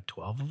think she had like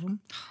 12 of them.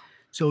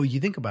 So you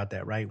think about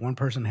that, right? One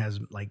person has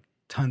like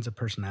tons of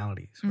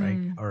personalities, right?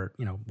 Or,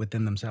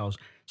 within themselves.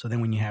 So then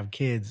when you have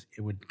kids,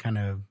 it would kind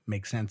of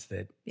make sense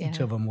that each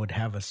of them would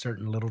have a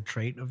certain little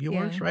trait of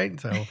yours, right?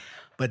 So,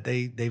 but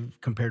they've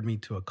compared me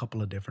to a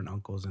couple of different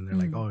uncles and they're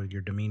like, oh, your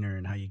demeanor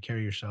and how you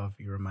carry yourself,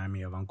 you remind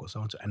me of Uncle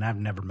so-and-so. And I've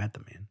never met the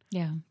man.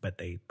 Yeah. But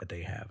they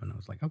have. And I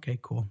was like, okay,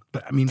 cool.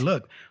 But I mean,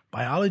 look,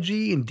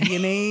 biology and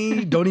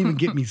DNA, don't even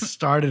get me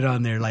started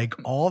on there. Like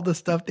all the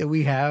stuff that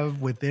we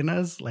have within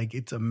us, like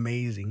it's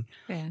amazing.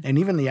 Yeah. And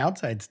even the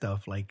outside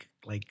stuff, like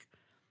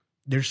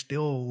there's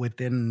still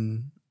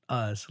within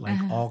us, like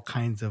all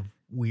kinds of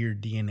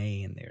weird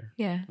DNA in there.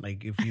 Yeah.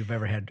 Like if you've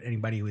ever had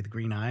anybody with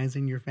green eyes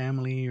in your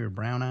family or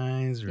brown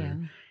eyes or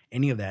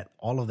any of that,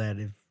 all of that,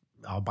 if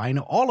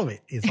albino, all of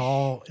it is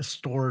all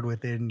stored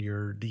within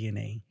your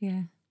DNA.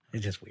 Yeah.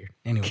 It's just weird.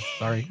 Anyway,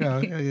 sorry,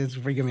 it's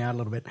freaking me out a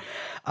little bit.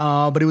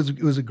 But it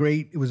was a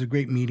great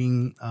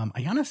meeting.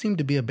 Ayana seemed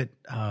to be a bit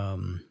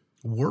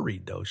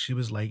worried though. She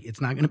was like,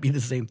 "It's not going to be the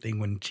same thing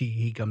when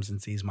he comes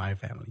and sees my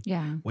family."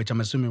 Yeah. Which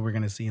I'm assuming we're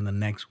going to see in the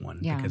next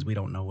one Yeah. because we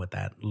don't know what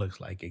that looks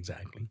like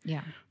exactly.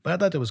 Yeah. But I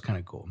thought that was kind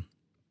of cool.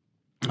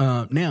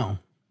 Now,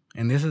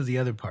 and this is the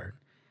other part.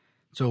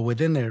 So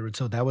within there,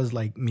 so that was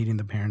like meeting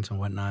the parents and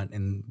whatnot,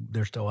 and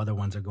there's still other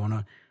ones that are going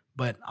on.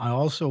 But I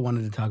also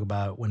wanted to talk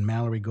about when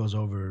Mallory goes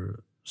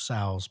over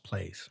Sal's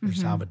place or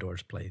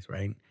Salvador's place,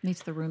 right?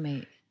 Meets the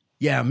roommate.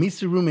 Yeah, meets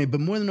the roommate. But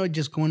more than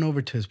just going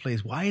over to his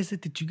place, why is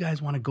it that you guys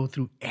want to go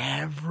through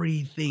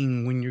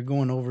everything when you're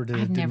going over to?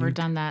 I've never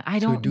done that. I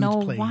don't know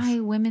why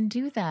women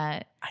do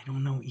that. I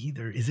don't know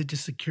either. Is it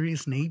just a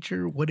curious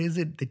nature? What is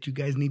it that you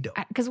guys need to?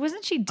 Because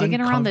wasn't she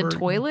digging around the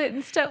toilet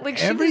and stuff? Like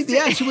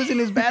she was in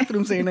his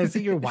bathroom saying, "I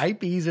see your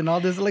wipies and all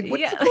this." Like,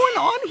 what's going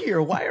on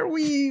here? Why are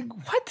we?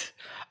 What?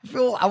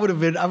 I would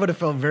have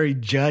felt very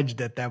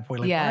judged at that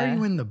point. Like, why are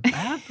you in the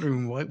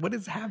bathroom? What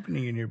is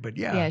happening in here? But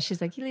yeah,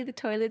 she's like, "You leave the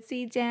toilet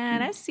seat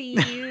down. I see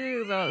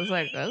you." So I was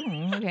like,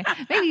 "Oh, okay,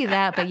 maybe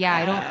that." But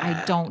yeah,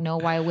 I don't know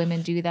why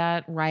women do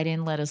that. Write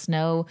in, let us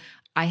know.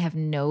 I have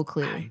no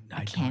clue.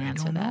 I can't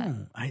answer that.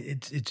 Know.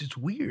 It's just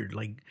weird.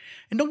 Like,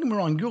 and don't get me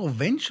wrong, you'll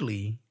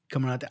eventually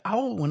come out there.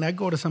 When I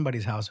go to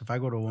somebody's house, if I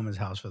go to a woman's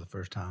house for the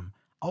first time,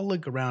 I'll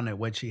look around at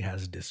what she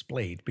has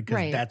displayed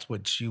because that's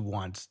what she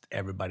wants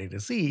everybody to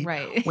see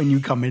when you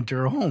come into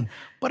her home.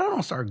 But I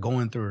don't start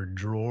going through her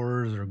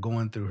drawers or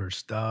going through her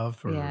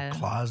stuff or her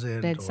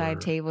closet.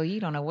 Bedside table.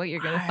 You don't know what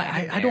you're going to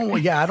find. I don't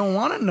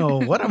want to know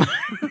what am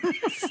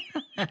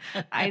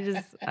I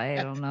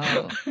don't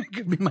know. It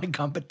could be my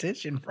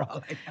competition for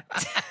all I know.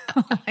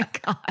 Oh my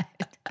God.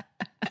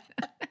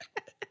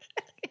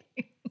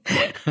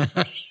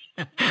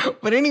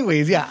 But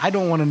anyways, yeah, I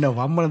don't want to know.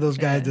 I'm one of those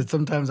guys that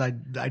sometimes I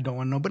don't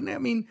want to know. But I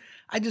mean,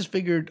 I just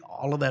figured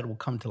all of that will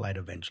come to light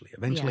eventually.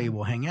 Eventually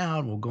we'll hang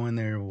out, we'll go in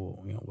there,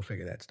 we'll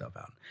figure that stuff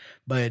out.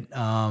 But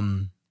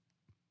and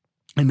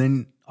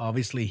then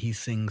obviously he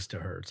sings to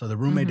her. So the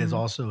roommate is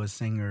also a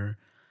singer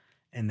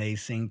and they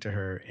sing to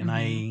her. And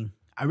I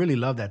really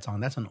love that song.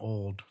 That's an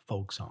old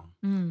folk song.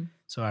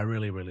 So I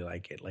really, really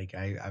like it. Like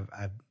I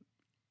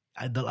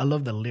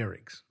love the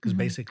lyrics because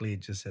basically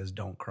it just says,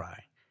 "Don't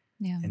cry."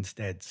 Yeah.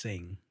 Instead,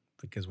 sing,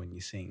 because when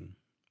you sing,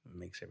 it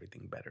makes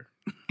everything better.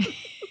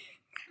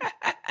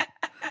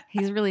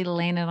 He's really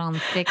laying it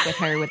on thick with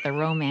her with the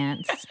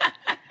romance.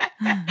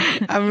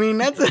 I mean,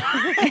 that's what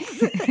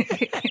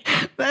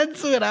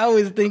I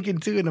was thinking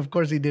too. And of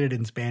course, he did it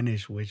in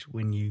Spanish, which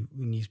when you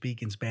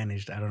speak in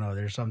Spanish, I don't know,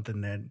 there's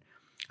something that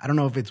I don't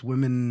know if it's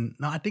women.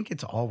 No, I think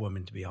it's all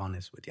women, to be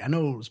honest with you. I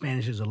know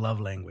Spanish is a love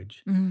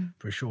language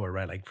for sure,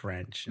 right? Like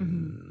French,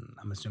 and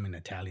I'm assuming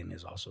Italian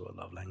is also a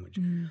love language.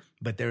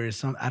 But there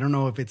is I don't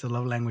know if it's a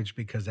love language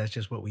because that's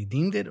just what we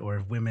deemed it, or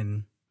if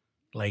women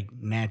like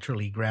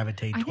naturally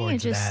gravitate towards that. I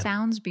think it just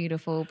sounds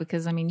beautiful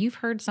because, I mean, you've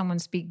heard someone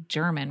speak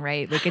German,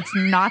 right? Like it's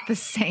not the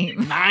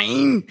same.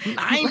 Nine.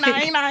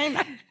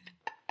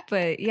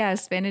 But yeah,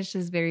 Spanish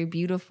is very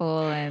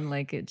beautiful and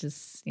like it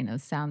just,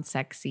 sounds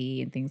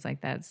sexy and things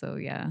like that. So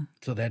yeah.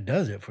 So that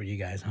does it for you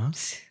guys, huh?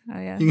 Oh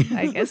yeah,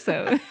 I guess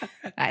so.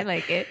 I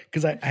like it.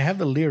 Because I have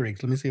the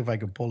lyrics. Let me see if I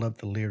can pull up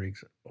the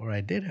lyrics. Or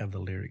I did have the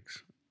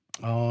lyrics.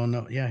 Oh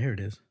no, yeah, here it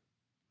is.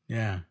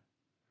 Yeah.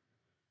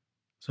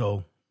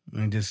 So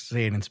let me just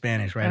say it in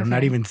Spanish, right? Okay. I'm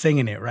not even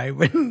singing it, right?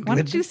 Why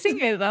don't you sing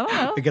it? I don't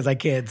know. Because I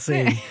can't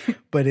sing.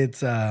 But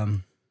it's ay,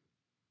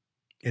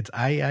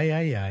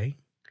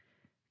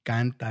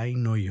 canta y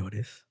no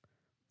llores,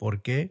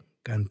 porque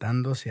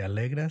cantando se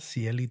alegra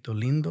cielito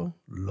lindo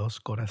los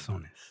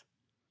corazones.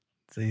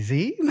 So you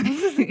see?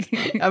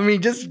 I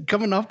mean, just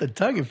coming off the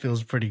tongue, it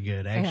feels pretty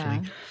good,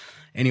 actually. Yeah.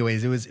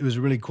 Anyways, it was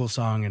a really cool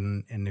song,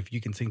 and if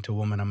you can sing to a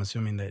woman, I'm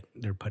assuming that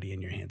they're putty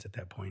in your hands at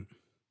that point.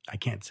 I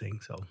can't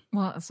sing, so.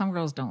 Well, some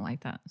girls don't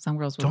like that. Some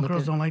girls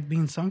don't like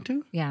being sung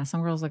to? Yeah,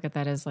 some girls look at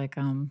that as like,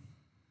 get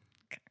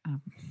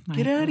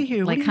out of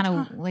here. Like kind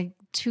of like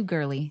too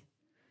girly.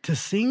 To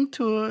sing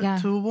to a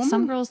woman?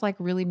 Some girls like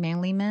really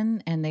manly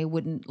men, and they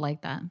wouldn't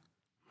like that.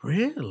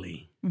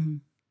 Really? Mm-hmm.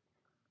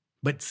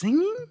 But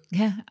singing?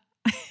 Yeah.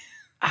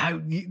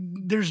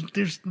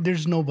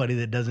 There's nobody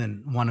that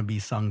doesn't want to be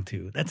sung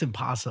to. That's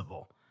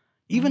impossible.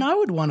 Even I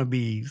would want to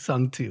be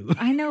sung to.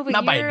 I know,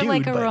 but you're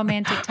like a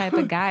romantic type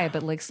of guy.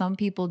 But like some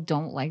people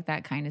don't like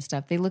that kind of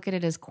stuff. They look at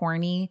it as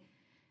corny,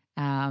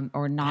 or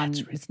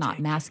it's not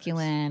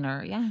masculine,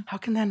 or yeah. How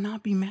can that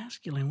not be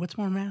masculine? What's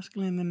more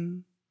masculine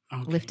than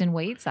lifting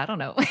weights? I don't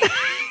know.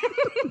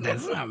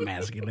 That's not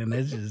masculine.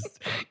 That's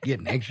just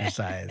getting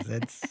exercise.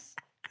 That's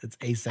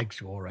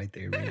asexual right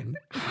there, man.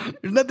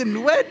 There's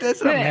nothing. What?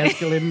 That's not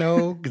masculine,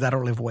 no. Because I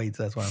don't lift weights.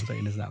 That's why I'm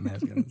saying it's not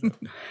masculine.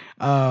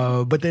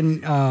 So. But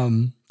then,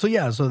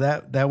 so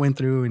that went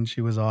through, and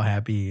she was all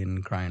happy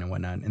and crying and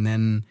whatnot. And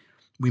then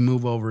we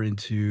move over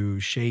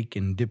into shake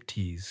and dip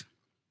teas.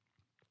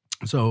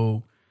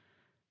 So,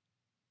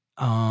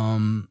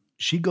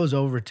 she goes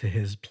over to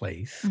his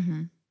place.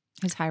 Mm-hmm.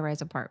 His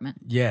high-rise apartment.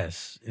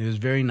 Yes, it was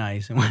very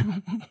nice.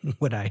 And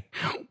what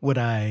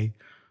I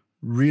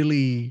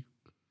really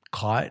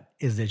caught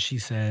is that she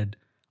said,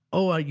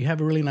 "Oh, you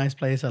have a really nice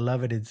place. I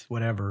love it. It's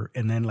whatever."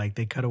 And then like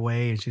they cut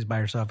away and she's by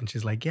herself and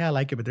she's like, "Yeah, I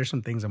like it, but there's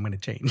some things I'm going to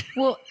change."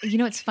 Well,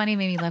 it's funny, it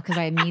made me laugh because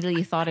I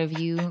immediately thought of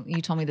you.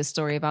 You told me the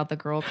story about the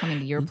girl coming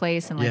to your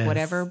place and like Yes.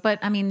 whatever. But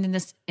I mean, in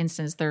this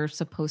instance, they're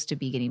supposed to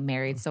be getting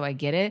married, so I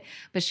get it.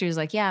 But she was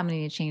like, "Yeah, I'm going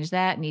to need to change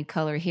that. Need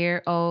color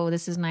here. Oh,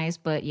 this is nice,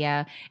 but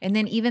yeah." And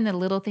then even the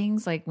little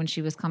things, like when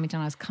she was commenting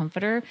on his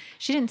comforter,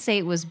 she didn't say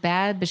it was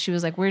bad, but she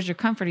was like, "Where's your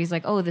comforter?" He's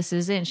like, "Oh, this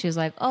is it." And she was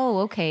like, "Oh,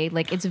 okay."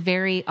 Like it's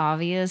very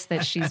obvious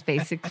that she's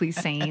basically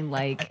saying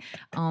like,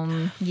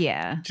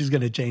 yeah. She's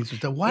going to change some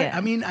stuff. Why? Yeah.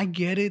 I mean, I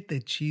get it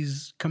that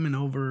she's coming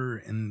over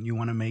and you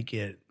want to make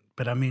it,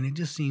 but I mean, it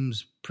just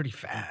seems pretty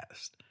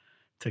fast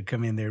to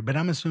come in there. But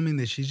I'm assuming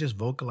that she's just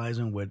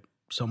vocalizing what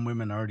some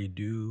women already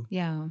do.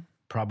 Yeah.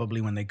 Probably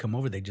when they come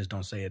over, they just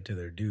don't say it to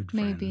their dude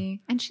friend.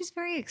 Maybe. And she's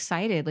very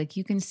excited. Like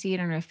you can see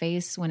it on her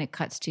face when it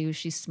cuts to,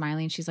 she's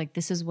smiling. She's like,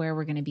 this is where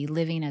we're going to be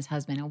living as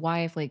husband and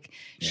wife. Like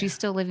she's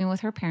still living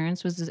with her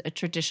parents, was a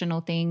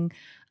traditional thing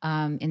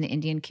in the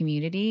Indian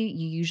community.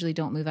 You usually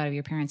don't move out of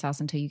your parents' house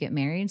until you get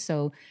married.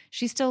 So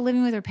she's still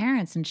living with her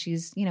parents and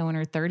she's, in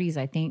her 30s,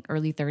 I think,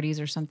 early 30s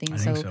or something. I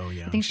think so,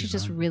 yeah. I think she's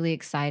just really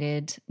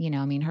excited.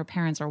 I mean, her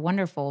parents are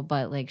wonderful,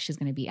 but like she's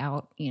going to be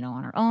out,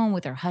 on her own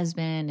with her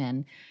husband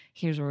and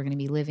here's where we're going to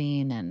be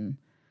living. And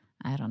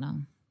I don't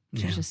know.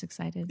 She's just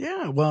excited.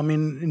 Yeah. Well, I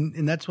mean,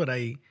 and that's what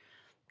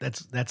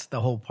that's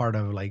the whole part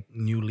of like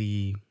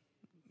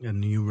a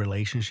new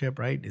relationship,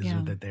 right? Is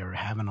that they're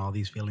having all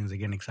these feelings, they're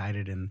getting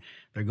excited and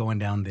they're going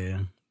down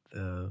the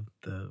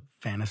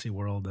fantasy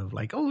world of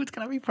like, oh, it's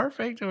going to be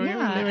perfect. Or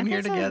we're living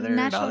here together. A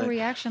natural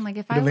reaction. Like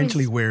if it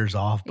eventually wears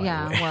off, by the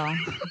way. Well,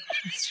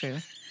 that's true.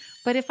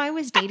 But if I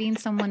was dating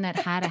someone that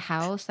had a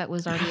house that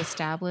was already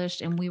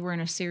established and we were in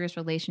a serious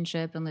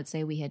relationship and let's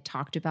say we had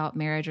talked about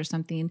marriage or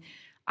something,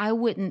 I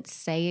wouldn't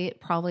say it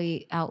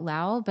probably out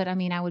loud, but I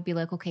mean, I would be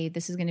like, okay,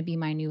 this is going to be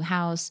my new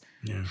house.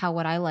 Yeah. How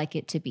would I like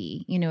it to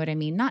be? You know what I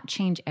mean? Not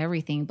change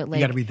everything, but like.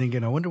 You got to be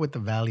thinking, I wonder what the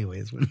value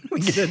is when we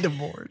get a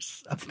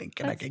divorce. I'm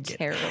thinking I could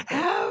get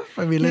half.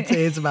 I mean, let's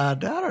say it's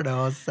about, I don't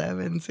know,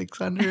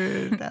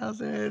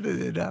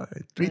 600,000,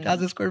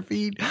 3,000 square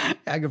feet.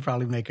 I could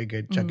probably make a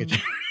good chunk of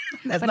change.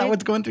 That's not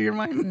what's going through your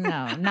mind?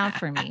 No, not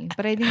for me.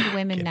 But I think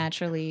women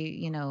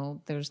naturally,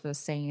 there's the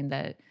saying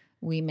that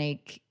we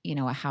make,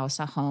 a house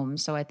a home.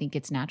 So I think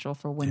it's natural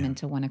for women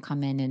to want to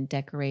come in and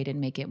decorate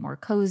and make it more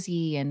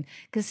cozy. And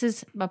because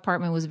his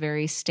apartment was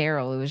very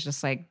sterile. It was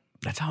just like.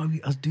 That's how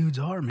us dudes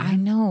are, man. I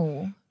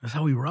know. That's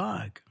how we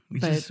rock.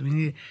 We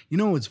need,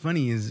 what's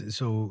funny is,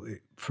 so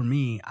for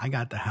me, I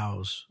got the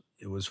house.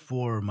 It was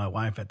for my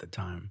wife at the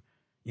time,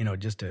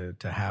 just to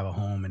have a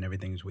home and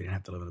everything. So we didn't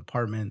have to live in an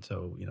apartment.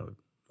 So,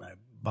 I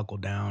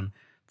buckled down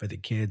for the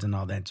kids and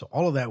all that. So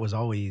all of that was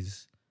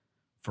always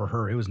for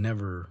her. It was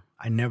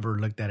I never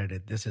looked at it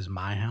as this is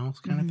my house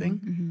kind of thing.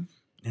 Mm-hmm.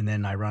 And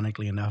then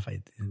ironically enough,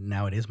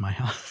 now it is my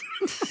house.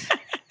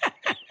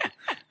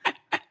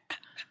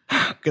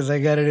 Because I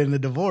got it in the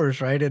divorce,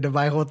 right? And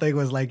my whole thing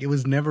was like, it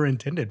was never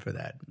intended for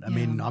that. I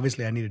mean,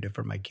 obviously I needed it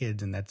for my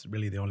kids and that's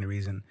really the only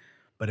reason.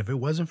 But if it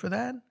wasn't for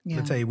that,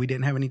 let's say we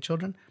didn't have any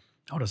children,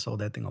 I would have sold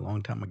that thing a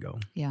long time ago.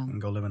 Yeah.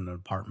 And go live in an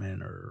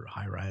apartment or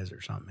high rise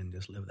or something and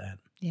just live that.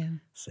 Yeah.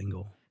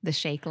 Single. The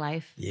Sheikh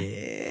life.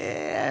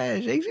 Yeah.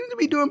 Sheikh seemed to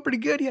be doing pretty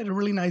good. He had a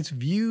really nice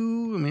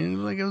view. I mean,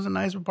 it was a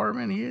nice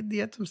apartment. He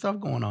had some stuff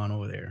going on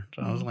over there.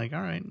 So I was like,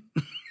 all right.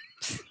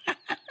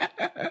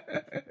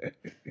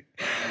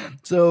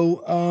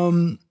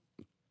 So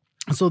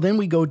then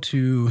we go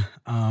to,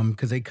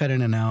 because they cut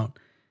in and out.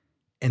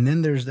 And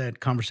then there's that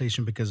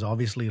conversation because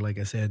obviously, like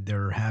I said,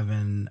 they're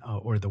having,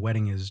 or the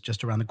wedding is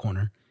just around the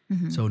corner.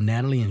 Mm-hmm. So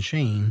Natalie and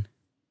Shane,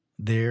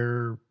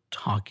 they're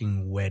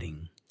talking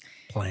wedding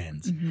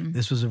plans. Mm-hmm.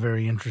 This was a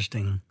very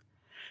interesting,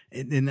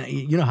 and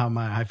you know how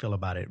I feel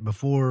about it.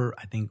 Before,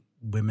 I think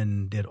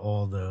women did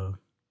all the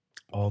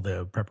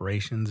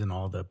preparations and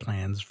all the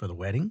plans for the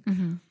wedding.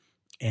 Mm-hmm.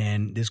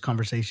 And this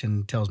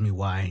conversation tells me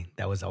why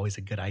that was always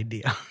a good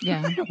idea.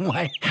 Yeah.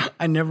 Why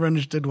I never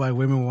understood why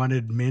women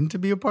wanted men to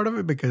be a part of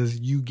it because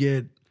you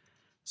get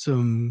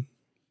some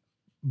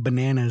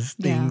bananas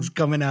things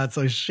coming out.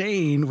 So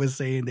Shane was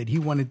saying that he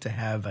wanted to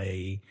have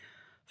a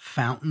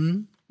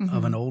fountain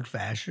of an old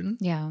fashioned.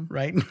 Yeah.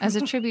 Right. As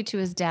a tribute to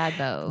his dad,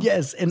 though.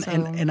 Yes.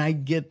 And I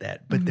get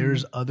that. But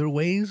there's other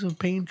ways of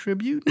paying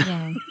tribute.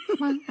 Yeah.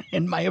 Well,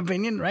 in my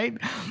opinion, right?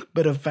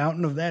 But a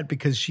fountain of that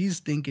because she's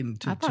thinking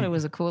I thought it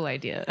was a cool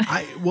idea.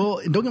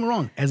 Well, don't get me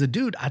wrong. As a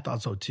dude, I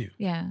thought so too.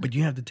 Yeah. But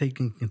you have to take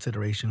in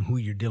consideration who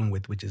you're dealing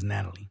with, which is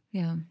Natalie.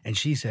 Yeah. And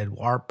she said,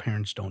 well, our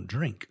parents don't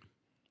drink.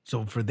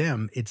 So for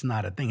them, it's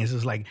not a thing. It's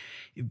just like,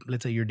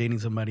 let's say you're dating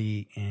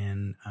somebody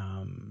and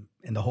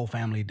the whole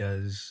family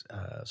does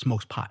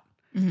smokes pot.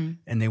 Mm-hmm.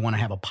 And they want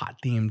to have a pot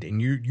themed,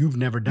 and you've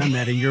never done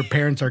that, and your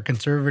parents are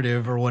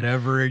conservative or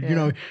whatever.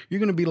 Yeah. You're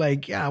going to be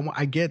like, yeah,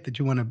 I get that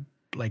you want to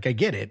like I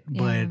get it,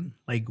 but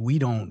like we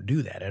don't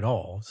do that at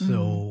all.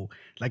 So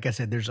like I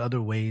said, there's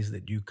other ways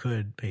that you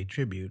could pay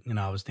tribute. You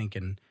know, I was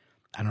thinking,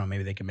 I don't know,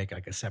 maybe they can make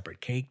like a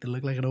separate cake to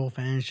look like an old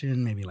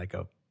fashioned, maybe like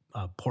a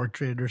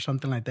portrait or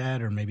something like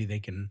that, or maybe they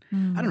can,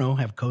 I don't know,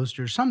 have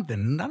coasters,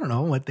 something. I don't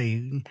know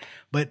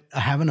but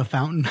having a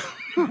fountain,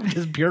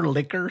 just pure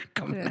liquor.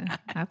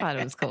 I thought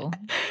it was cool.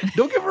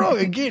 Don't get me wrong.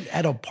 Again,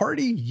 at a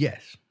party,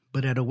 yes,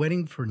 but at a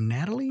wedding for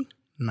Natalie,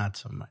 not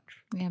so much.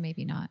 Yeah,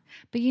 maybe not.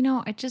 But you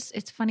know,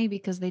 it's funny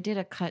because they did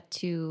a cut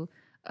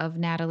of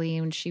Natalie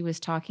and she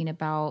was talking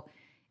about,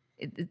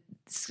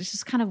 it's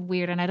just kind of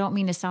weird. And I don't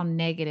mean to sound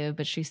negative,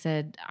 but she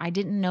said, I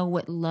didn't know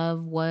what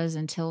love was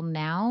until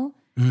now.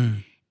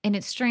 And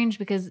it's strange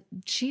because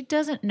she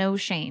doesn't know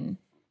Shane.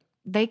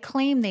 They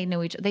claim they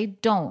know each other. They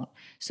don't.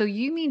 So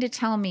you mean to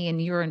tell me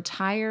in your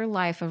entire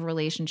life of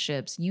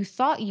relationships, you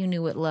thought you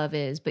knew what love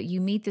is, but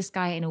you meet this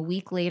guy and a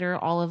week later,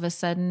 all of a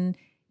sudden,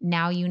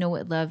 now you know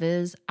what love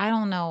is? I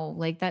don't know.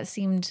 Like that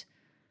seemed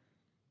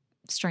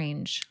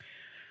strange.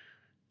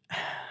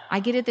 I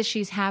get it that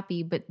she's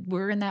happy, but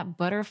we're in that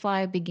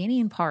butterfly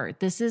beginning part.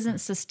 This isn't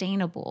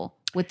sustainable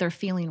what they're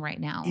feeling right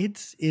now.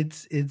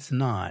 It's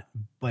not,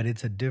 but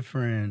it's a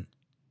different.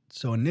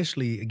 So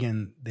initially,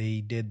 again,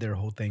 they did their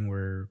whole thing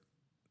where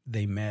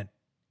they met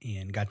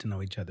and got to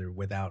know each other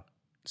without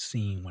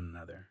seeing one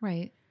another.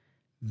 Right.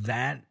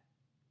 That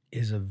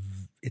is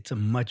it's a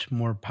much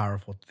more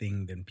powerful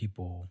thing than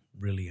people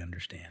really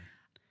understand.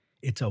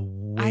 It's a way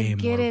more powerful I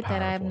get it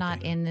that I'm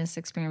not in this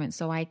experiment,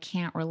 so I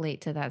can't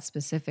relate to that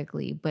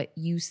specifically, but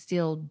you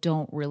still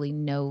don't really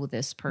know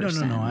this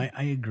person. No, I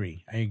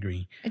agree.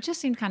 It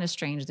just seemed kind of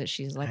strange that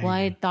she's like,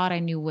 I thought I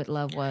knew what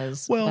love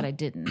was, but I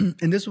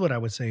didn't. And this is what I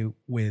would say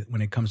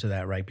when it comes to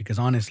that, right? Because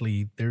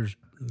honestly, there's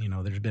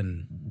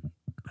been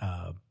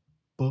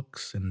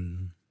books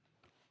and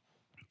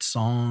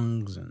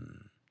songs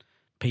and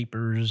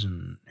papers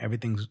and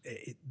everything.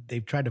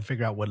 They've tried to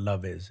figure out what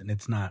love is, and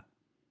it's not.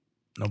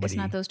 Nobody. It's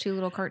not those two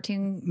little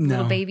cartoon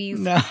little babies.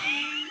 No.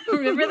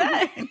 Remember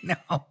that?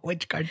 No.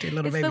 Which cartoon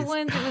little babies? It's the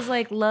one that was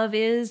like Love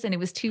Is, and it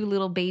was two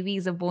little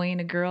babies, a boy and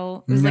a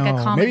girl. It was like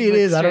a comic maybe it book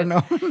is. strip. I don't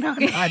know. No,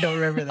 I don't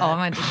remember that. I'm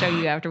going to show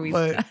you after we.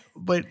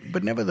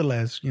 But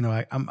nevertheless,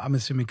 I'm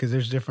assuming because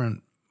there's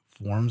different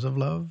forms of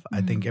love.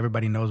 I think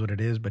everybody knows what it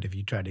is, but if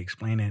you try to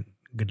explain it,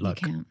 good luck.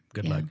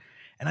 Good luck.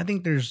 And I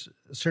think there's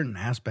certain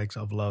aspects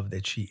of love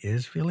that she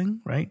is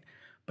feeling, right?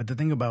 But the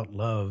thing about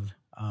love,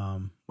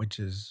 which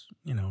is,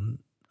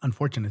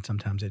 unfortunate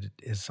sometimes,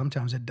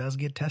 sometimes it does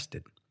get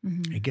tested.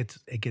 It gets,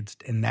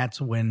 and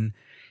that's when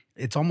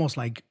it's almost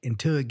like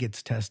until it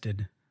gets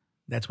tested,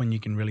 that's when you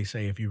can really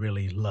say if you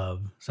really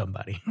love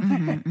somebody.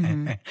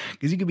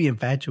 Because you can be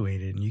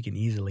infatuated and you can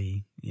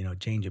easily,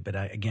 change it. But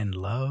again,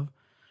 love,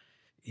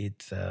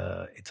 it's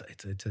a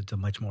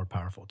much more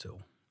powerful tool.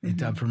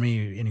 For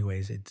me,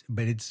 anyways.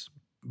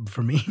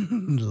 For me,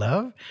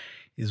 love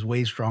is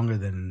way stronger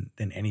than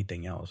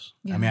anything else.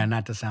 Yeah. I mean,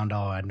 not to sound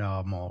I know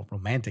I'm all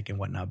romantic and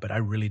whatnot, but I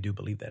really do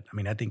believe that. I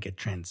mean, I think it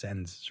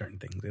transcends certain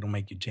things. It'll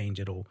make you change.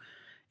 It'll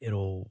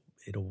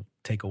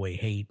take away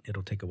hate.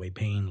 It'll take away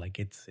pain. Like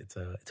it's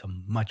a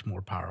much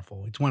more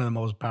powerful. It's one of the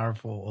most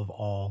powerful of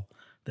all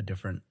the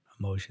different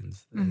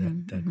emotions.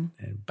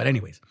 But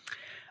anyways,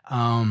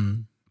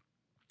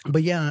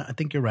 but yeah, I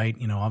think you're right.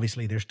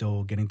 Obviously they're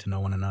still getting to know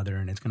one another,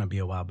 and it's going to be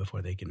a while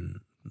before they can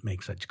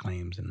make such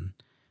claims. And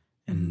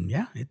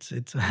yeah, it's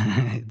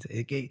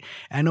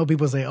I know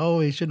people say, oh,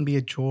 it shouldn't be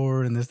a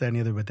chore and this, that, and the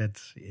other, but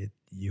that's it.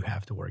 You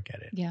have to work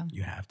at it. Yeah.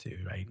 You have to,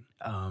 right?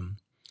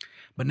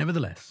 But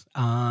nevertheless,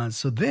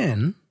 so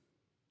then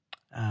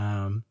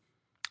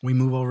we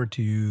move over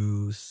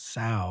to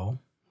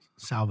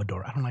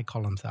Salvador. I don't like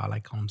calling him Sal. I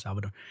like calling him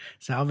Salvador.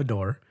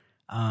 Salvador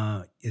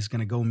is going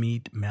to go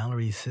meet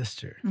Mallory's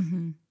sister,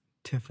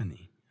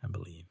 Tiffany, I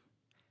believe.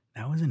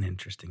 That was an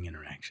interesting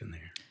interaction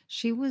there.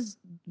 She was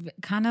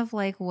kind of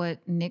like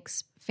what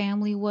Nick's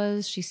family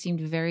was. She seemed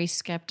very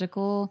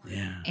skeptical.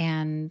 Yeah.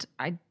 And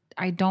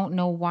I don't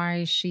know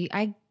why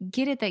I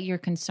get it that you're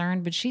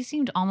concerned, but she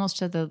seemed almost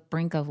to the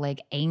brink of like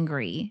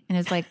angry. And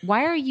it's like,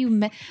 why are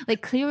you,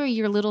 like clearly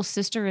your little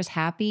sister is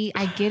happy.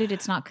 I get it.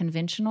 It's not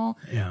conventional,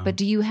 but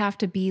do you have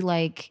to be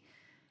like,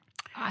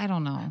 I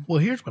don't know. Well,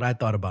 here's what I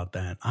thought about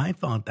that. I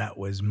thought that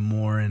was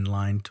more in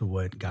line to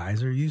what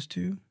guys are used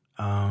to.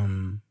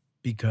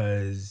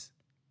 Because,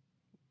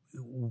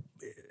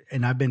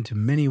 and I've been to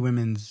many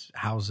women's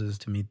houses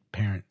to meet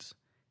parents,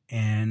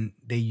 and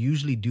they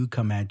usually do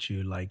come at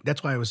you like,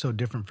 that's why it was so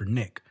different for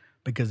Nick,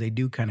 because they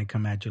do kind of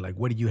come at you like,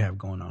 what do you have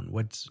going on?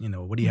 What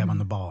do you have on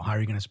the ball? How are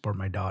you going to support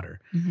my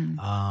daughter?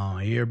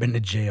 Have you ever been to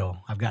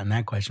jail? I've gotten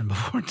that question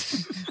before.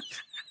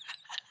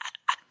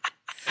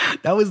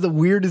 That was the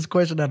weirdest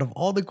question out of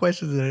all the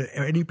questions that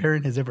any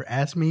parent has ever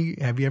asked me.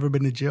 Have you ever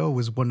been to jail?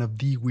 Was one of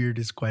the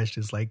weirdest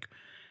questions. Like,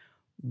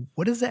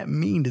 what does that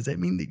mean? Does that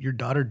mean that your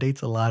daughter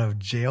dates a lot of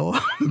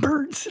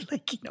jailbirds?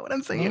 Like, you know what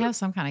I'm saying? You have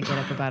some kind of get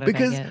up about it, I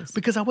guess.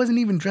 Because I wasn't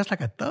even dressed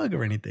like a thug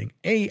or anything.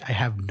 A, I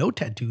have no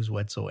tattoos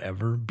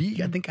whatsoever.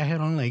 B, I think I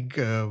had on like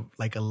a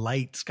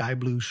light sky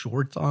blue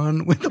shorts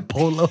on with a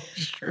polo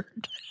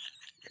shirt.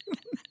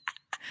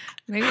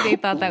 Maybe they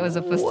thought that was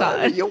a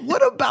facade.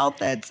 What about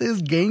that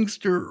says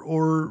gangster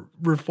or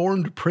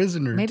reformed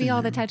prisoner? Maybe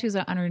all the tattoos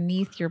are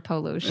underneath your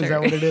polo shirt. Is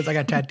that what it is? I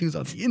got tattoos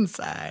on the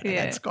inside. Yeah.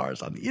 I got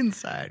scars on the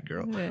inside,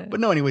 girl. Yeah.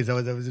 But no, anyways, that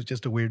was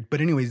just a weird.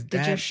 But anyways,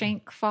 Did your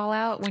shank fall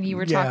out when you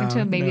were talking to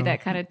him? Maybe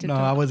that kind of. No,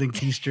 I wasn't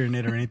keistering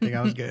it or anything.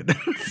 I was good.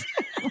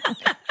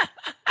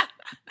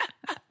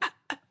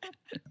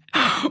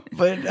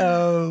 But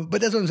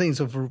that's what I'm saying.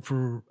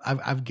 So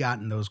I've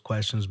gotten those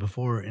questions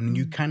before, and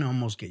you kind of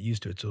almost get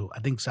used to it. So I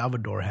think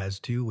Salvador has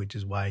too, which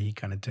is why he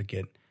kind of took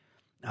it.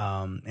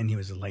 And he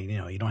was like,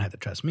 you don't have to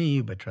trust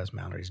me, but trust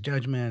Mallory's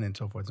judgment and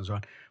so forth and so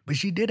on. But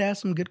she did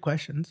ask some good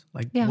questions,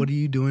 like, what are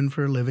you doing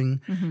for a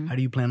living? Mm-hmm. How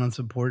do you plan on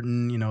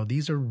supporting?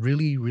 These are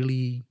really,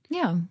 really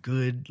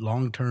good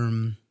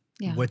long-term.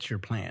 Yeah. What's your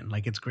plan?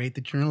 Like, it's great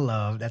that you're in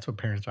love. That's what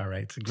parents are,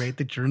 right? It's great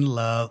that you're in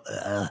love.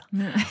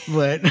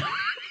 But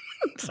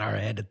sorry,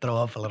 I had to throw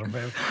up a little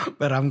bit.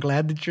 But I'm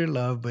glad that you're in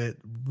love. But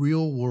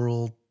real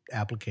world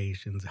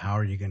applications, how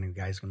are you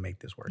guys gonna make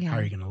this work? Yeah. How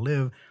are you gonna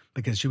live?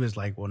 Because she was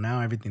like, well,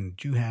 now everything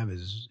that you have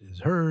is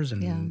hers,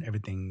 and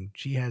everything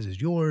she has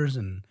is yours,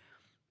 and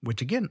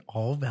which again,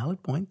 all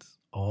valid points,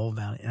 all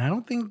valid. And I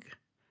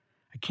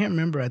can't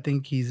remember. I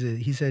think he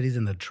said he's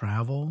in the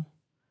travel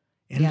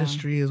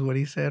industry is what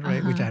he said,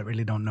 right? Which I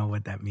really don't know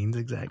what that means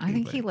exactly. I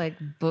think he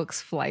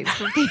books flights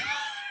for people.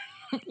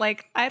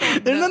 Like, I don't know.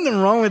 There's nothing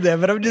wrong with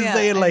that, but I'm just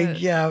saying,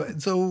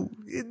 so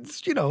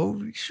it's,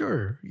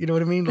 sure. You know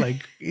what I mean?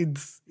 Like,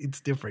 it's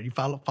different. You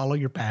follow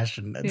your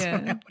passion. That's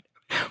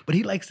but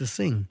he likes to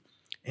sing.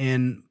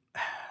 And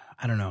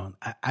I don't know.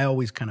 I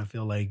always kind of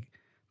feel like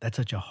that's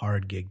such a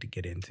hard gig to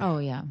get into. Oh,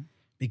 yeah.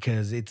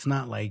 Because it's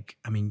not like,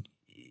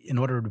 in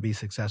order to be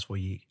successful,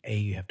 you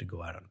have to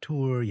go out on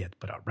tour, you have to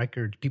put out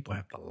records, people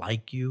have to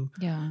like you.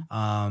 Yeah.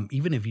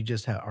 Even if you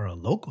just are a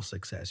local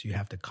success, you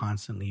have to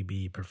constantly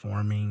be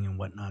performing and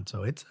whatnot.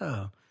 So it's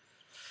I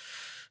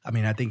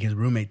think his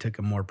roommate took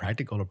a more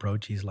practical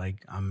approach. He's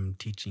like, I'm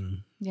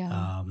teaching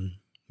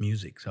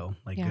music, so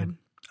good.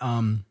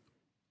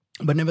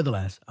 But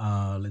nevertheless,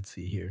 let's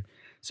see here.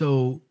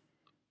 So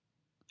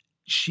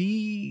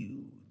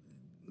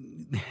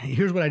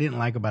here's what I didn't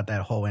like about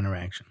that whole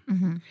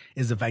interaction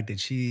is the fact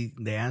that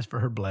they asked for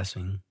her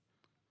blessing,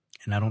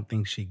 and I don't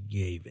think she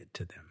gave it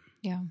to them.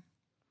 Yeah.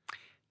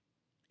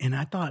 And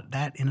I thought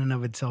that in and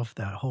of itself,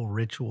 that whole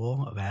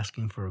ritual of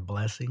asking for a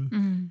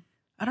blessing,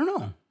 I don't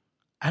know,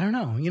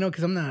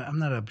 because I'm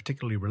not a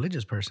particularly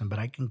religious person, but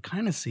I can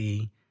kind of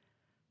see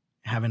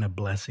having a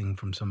blessing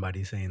from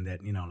somebody saying that,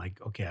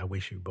 okay, I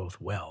wish you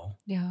both well.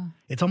 Yeah.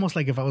 It's almost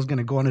like if I was going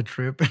to go on a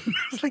trip,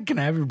 it's like, can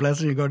I have your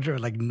blessing to go on a trip?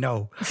 Like,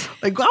 no.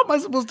 Like, how am I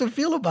supposed to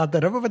feel about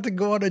that? I'm about to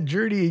go on a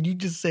journey and you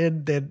just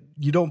said that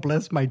you don't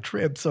bless my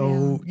trip.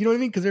 So, you know what I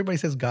mean? Because everybody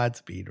says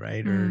Godspeed,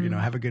 right? Or,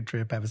 have a good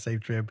trip, have a safe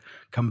trip,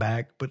 come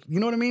back. But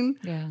you know what I mean?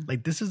 Yeah.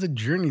 Like, this is a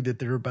journey that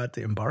they're about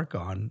to embark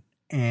on,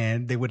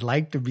 and they would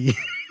like to be.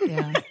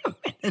 Yeah.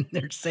 And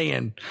they're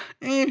saying,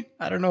 I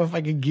don't know if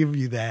I can give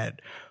you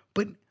that.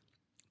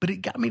 But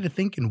it got me to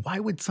thinking, why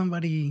would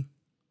somebody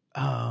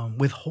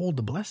withhold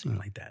the blessing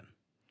like that?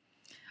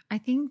 I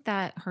think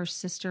that her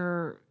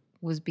sister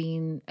was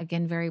being,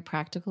 again, very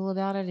practical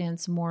about it. And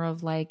it's more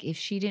of like, if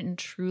she didn't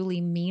truly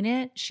mean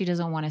it, she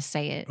doesn't want to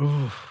say it.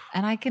 Oof.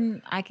 And I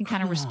can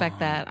kind of respect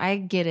that. I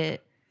get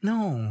it.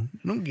 No,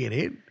 I don't get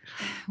it.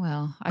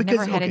 Well, I've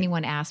never had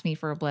anyone ask me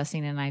for a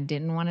blessing and I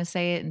didn't want to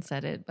say it and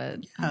said it,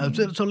 but.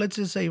 So let's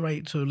just say,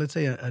 right, so let's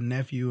say a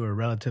nephew or a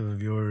relative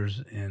of yours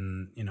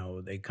and,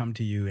 they come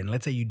to you and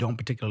let's say you don't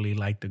particularly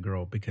like the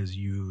girl because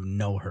you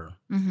know her,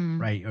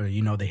 right? Or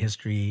you know the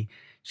history.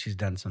 She's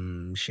done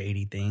some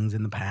shady things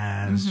in the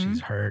past. She's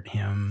hurt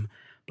him,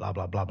 blah,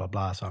 blah, blah, blah,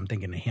 blah. So I'm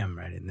thinking of him,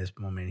 right, in this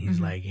moment. He's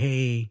like,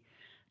 hey,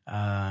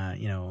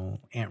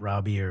 Aunt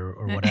Robbie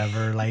or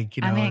whatever, like,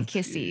 I'm Aunt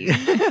Kissy.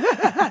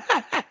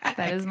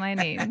 That is my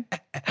name.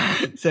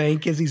 So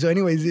Aunt Kissy. So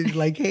anyways, it's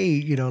like,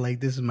 hey, like,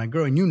 this is my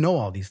girl, and you know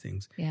all these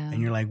things. Yeah.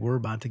 And you're like, we're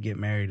about to get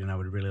married, and I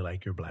would really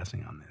like your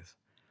blessing on this.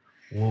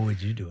 What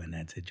would you do in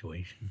that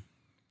situation?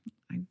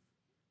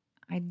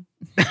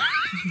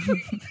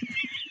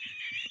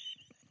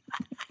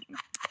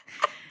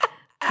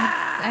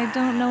 I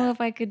don't know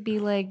if I could be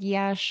like,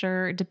 yeah,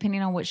 sure,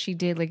 depending on what she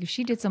did. Like, if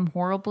she did some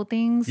horrible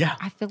things,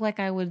 I feel like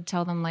I would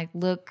tell them, like,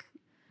 look,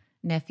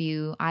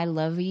 nephew, I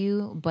love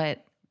you,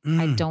 but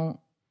I don't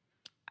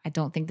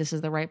think this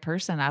is the right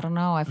person. I don't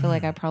know. I feel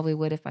like I probably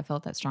would if I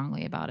felt that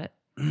strongly about it.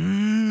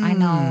 I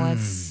know.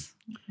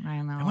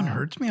 That one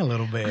hurts me a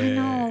little bit. I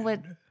know,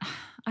 but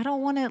I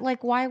don't want to,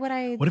 like, why would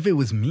I? What if it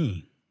was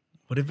me?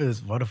 What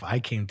if I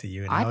came to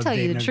you and I'll tell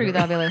you the truth?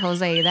 I'll be like,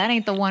 Jose, that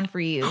ain't the one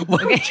for you.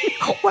 Why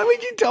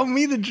would you tell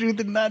me the truth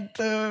and not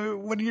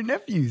one of your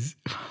nephews?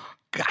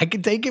 I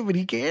can take it, but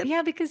he can't.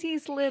 Yeah, because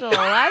he's little.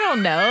 I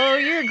don't know.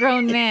 You're a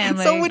grown man.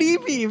 So would he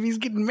be if he's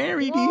getting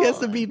married? He has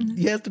to be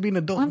an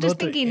adult. I'm just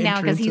thinking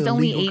now because he's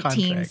only 18.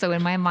 Contract. So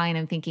in my mind,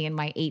 I'm thinking, and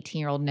my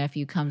 18-year-old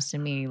nephew comes to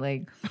me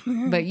like,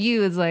 but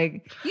you is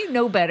like, you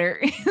know better.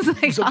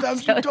 Like,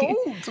 sometimes you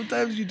don't.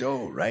 Sometimes you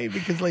don't, right?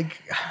 Because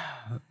like,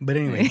 but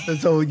anyway,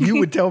 so you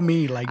would tell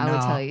me like, I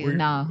would tell you,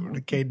 no, we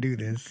can't do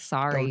this.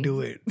 Sorry, don't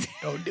do it.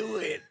 Don't do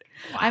it.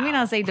 Wow. I mean,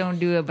 I'll say don't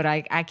do it, but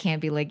I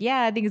can't be like,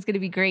 yeah, I think it's gonna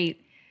be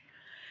great.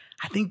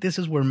 I think this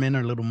is where men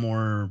are a little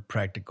more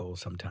practical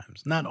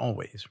sometimes. Not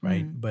always,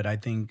 right? Mm-hmm. But I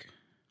think,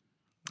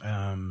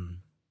 I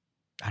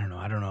don't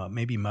know.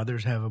 Maybe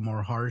mothers have a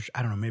more harsh,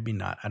 I don't know, maybe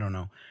not. I don't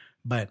know.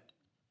 But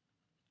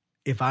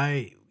if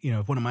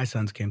if one of my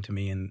sons came to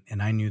me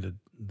and I knew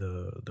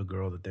the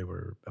girl that they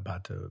were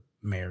about to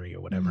marry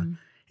or whatever, Mm-hmm.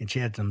 and she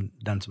had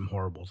done some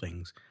horrible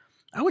things,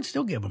 I would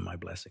still give him my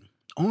blessing.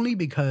 Only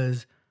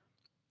because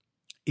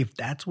if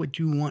that's what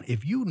you want,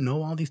 if you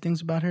know all these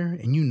things about her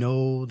and you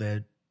know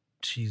that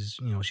she's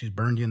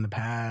burned you in the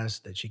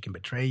past, that she can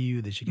betray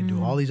you, that she can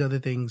do all these other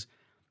things,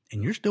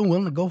 and you're still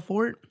willing to go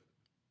for it,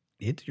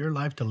 it's your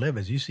life to live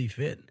as you see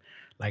fit.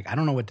 Like, I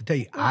don't know what to tell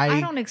you. Well, I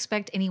don't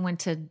expect anyone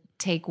to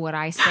take what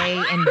I say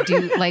and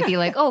do like be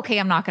like, oh, okay,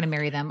 I'm not going to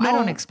marry them. No, I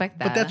don't expect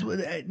that. But that's what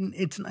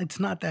it's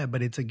not that.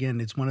 But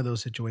it's one of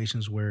those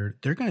situations where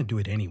they're going to do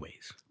it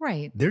anyways.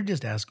 Right. They're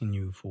just asking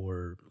you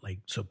for like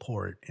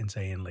support and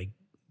saying like,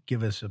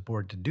 give us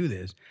support to do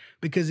this,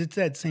 because it's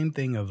that same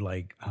thing of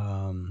like,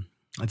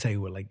 I'll tell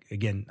you what, like,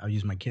 again, I'll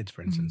use my kids,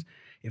 for instance.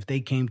 Mm-hmm. If they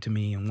came to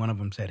me and one of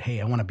them said,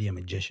 hey, I want to be a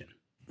magician.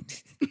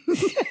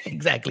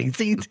 Exactly.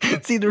 See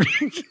the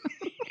reaction.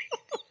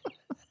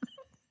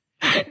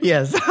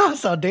 Yes. I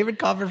saw David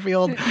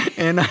Copperfield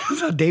and I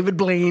saw David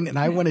Blaine, and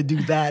I want to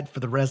do that for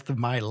the rest of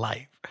my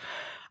life.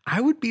 I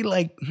would be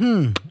like,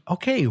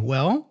 okay,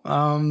 well,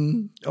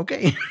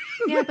 okay.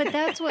 Yeah, but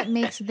that's what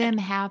makes them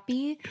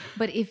happy.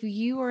 But if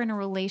you are in a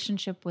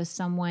relationship with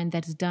someone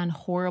that's done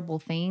horrible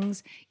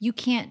things, you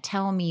can't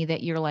tell me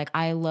that you're like,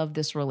 I love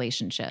this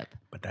relationship.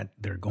 But that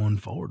they're going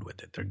forward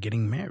with it. They're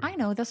getting married. I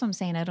know. That's what I'm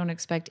saying. I don't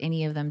expect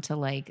any of them to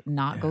like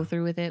not go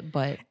through with it.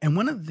 But and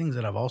one of the things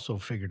that I've also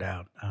figured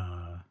out,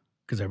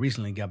 because I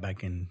recently got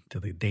back into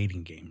the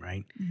dating game,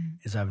 right,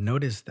 is I've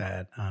noticed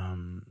that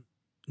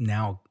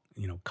now,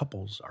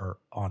 couples are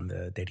on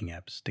the dating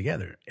apps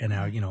together. And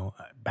now,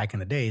 back in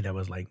the day, that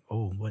was like,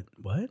 oh,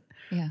 what?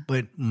 Yeah.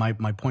 But my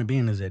point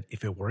being is that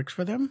if it works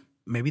for them,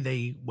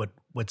 maybe what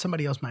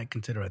somebody else might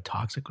consider a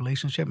toxic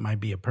relationship might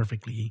be a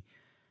perfectly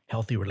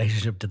healthy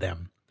relationship to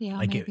them. Yeah,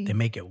 like they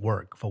make it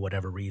work for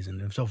whatever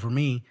reason. And so for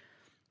me,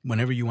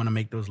 whenever you want to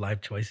make those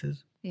life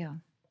choices,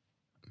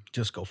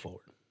 just go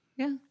forward.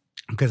 Yeah.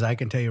 Because I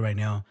can tell you right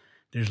now,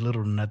 there's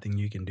little to nothing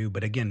you can do.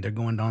 But again, they're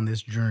going down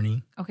this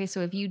journey. Okay,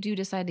 so if you do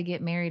decide to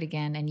get married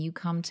again and you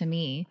come to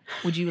me,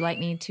 would you like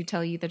me to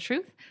tell you the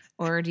truth?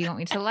 Or do you want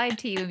me to lie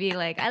to you and be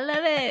like, I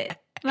love it,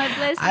 my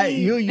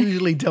blessing? You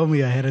usually tell me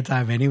ahead of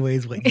time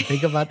anyways what you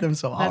think about them.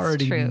 So I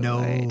already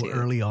know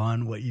early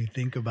on what you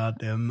think about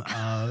them.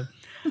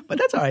 But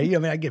that's all right. I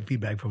mean, I get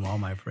feedback from all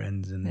my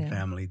friends and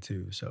family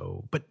too.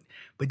 So, but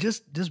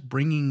just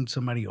bringing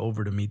somebody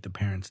over to meet the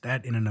parents,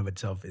 that in and of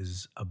itself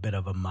is a bit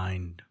of a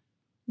mind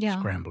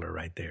scrambler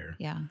right there.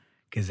 Yeah.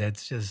 Because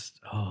that's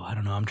just, I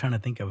don't know. I'm trying to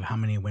think of how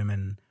many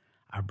women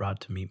I brought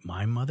to meet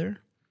my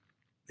mother.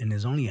 And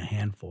there's only a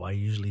handful. I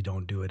usually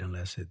don't do it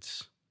unless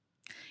it's.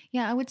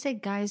 Yeah, I would say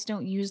guys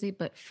don't usually,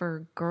 but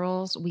for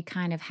girls, we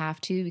kind of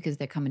have to because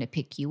they're coming to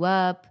pick you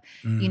up.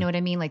 You know what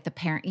I mean? Like the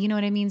parent, you know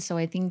what I mean? So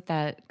I think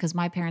that because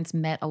my parents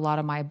met a lot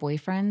of my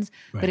boyfriends,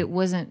 but it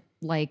wasn't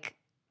like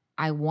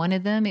I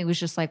wanted them. It was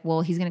just like,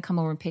 well, he's going to come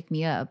over and pick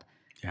me up.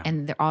 Yeah.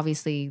 And they're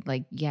obviously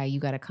like, yeah, you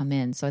got to come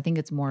in. So I think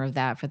it's more of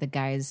that for the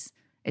guys.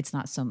 It's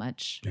not so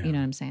much, you know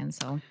what I'm saying?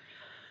 So,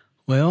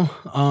 well,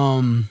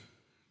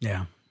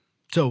 yeah.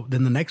 So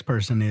then the next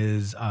person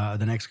is,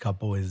 the next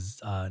couple is,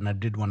 and I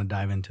did want to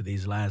dive into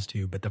these last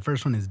two, but the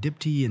first one is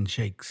Dipti and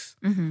Shakes.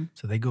 Mm-hmm.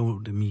 So they go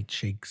to meet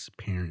Shakes'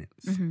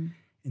 parents. Mm-hmm.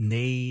 And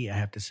they, I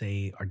have to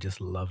say, are just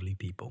lovely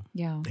people.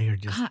 Yeah. They are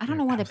just. God, I don't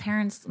know why the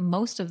parents,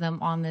 most of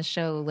them on this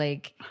show,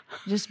 like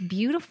just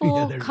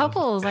beautiful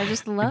couples. Lovely. I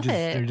just love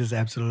it. They're just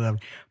absolutely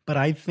lovely. But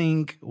I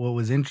think what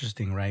was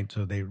interesting, right?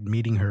 So they're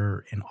meeting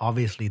her and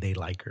obviously they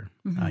like her.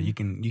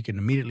 Mm-hmm. You can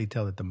immediately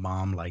tell that the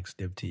mom likes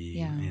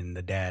Dipti and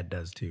the dad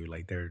does too.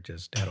 Like they're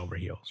just head over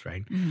heels,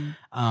 right?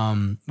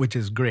 Mm-hmm. Which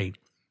is great.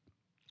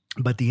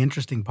 But the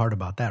interesting part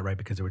about that, right,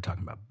 because they were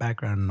talking about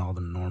background and all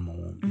the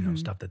normal, you know,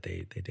 stuff that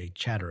they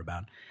chatter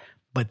about.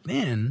 But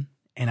then,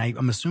 and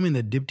I'm assuming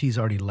that Dipti's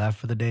already left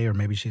for the day, or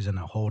maybe she's in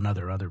a whole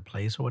other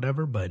place or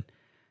whatever. But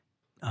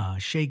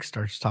Shake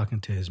starts talking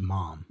to his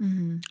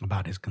mom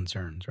about his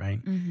concerns,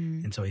 right?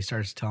 Mm-hmm. And so he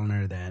starts telling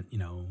her that, you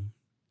know,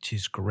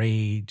 she's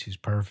great, she's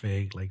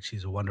perfect, like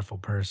she's a wonderful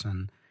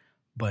person.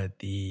 But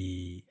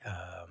the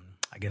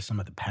I guess some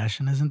of the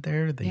passion isn't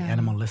there. The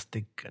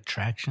animalistic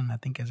attraction, I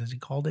think as he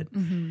called it,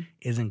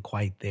 isn't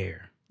quite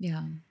there. Yeah.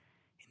 And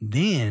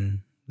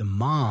then the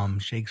mom,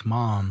 Shake's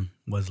mom,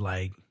 was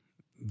like,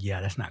 yeah,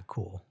 that's not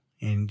cool.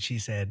 And she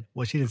said,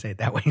 well, she didn't say it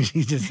that way.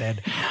 She just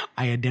said,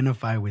 I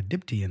identify with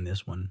Dipti in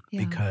this one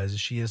because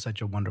she is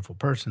such a wonderful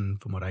person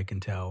from what I can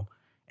tell.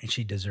 And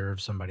she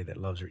deserves somebody that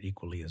loves her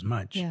equally as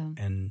much. Yeah.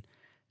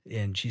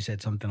 And she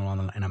said something along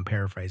the line, and I'm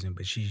paraphrasing,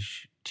 but she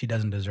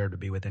doesn't deserve to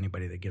be with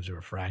anybody that gives her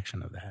a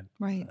fraction of that.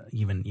 Right.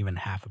 Even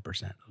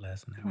 0.5%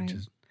 less than that, Right. which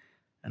is,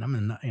 and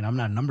I'm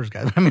not a numbers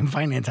guy, but I'm in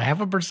finance.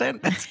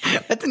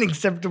 0.5%? That's an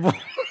acceptable.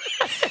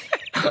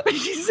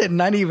 She said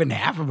not even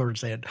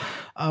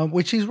 0.5%,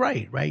 which she's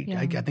right? Yeah.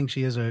 I think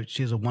she is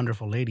a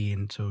wonderful lady,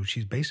 and so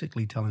she's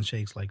basically telling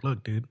Shakes like,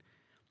 look, dude,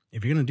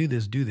 if you're gonna do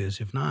this, do this.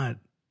 If not,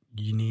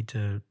 you need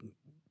to.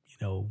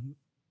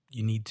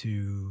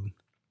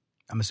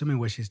 I'm assuming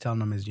what she's telling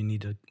them is you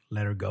need to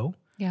let her go,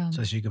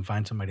 so she can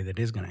find somebody that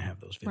is going to have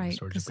those feelings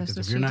towards you. Because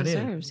if you're not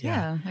deserves.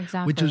 Yeah,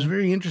 exactly. Which is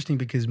very interesting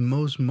because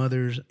most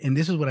mothers, and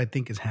this is what I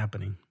think is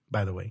happening,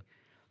 by the way.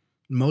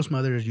 Most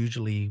mothers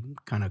usually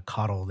kind of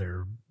coddle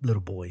their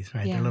little boys,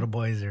 right? Yeah. Their little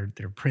boys,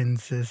 they're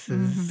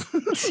princesses.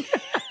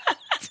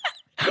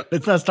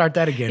 Let's not start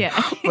that again.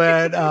 Yeah.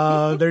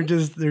 But they're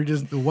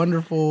just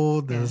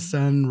wonderful. The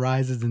sun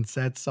rises and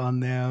sets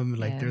on them.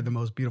 Like they're the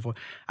most beautiful.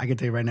 I can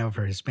tell you right now,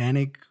 for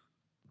Hispanic,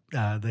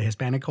 the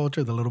Hispanic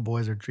culture, the little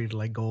boys are treated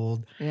like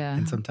gold. Yeah.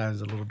 And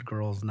sometimes the little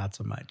girls, not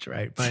so much,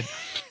 right?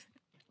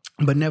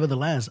 But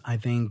nevertheless, I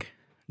think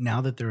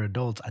now that they're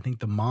adults, I think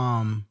the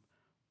mom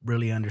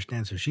really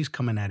understands. So she's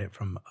coming at it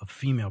from a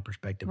female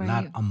perspective,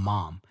 not a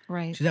mom.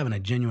 Right. She's having a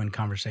genuine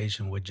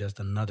conversation with just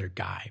another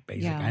guy,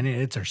 basically. Yeah. And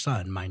it's her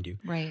son, mind you.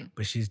 Right.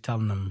 But she's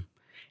telling them,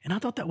 and I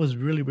thought that was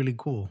really, really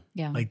cool.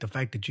 Yeah. Like the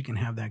fact that you can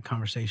have that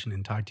conversation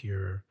and talk to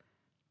your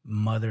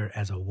mother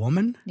as a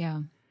woman.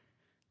 Yeah.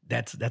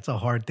 That's a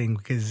hard thing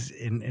because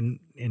in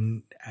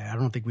I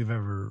don't think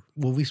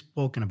we've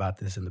spoken about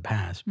this in the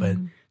past, but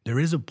there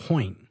is a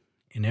point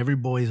in every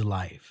boy's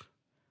life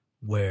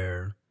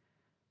where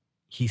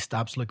he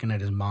stops looking at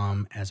his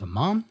mom as a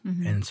mom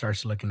and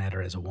starts looking at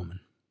her as a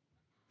woman.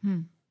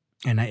 And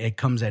it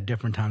comes at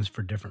different times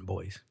for different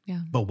boys.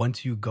 Yeah. But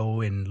once you go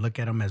and look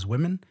at them as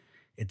women,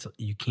 it's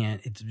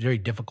very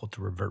difficult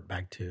to revert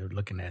back to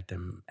looking at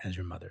them as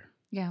your mother.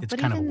 Yeah. It's but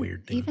kind of a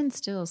weird thing. Even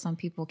still, some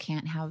people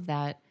can't have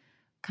that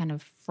kind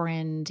of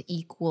friend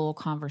equal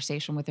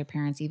conversation with their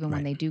parents, even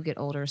when they do get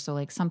older. So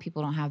like some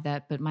people don't have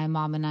that, but my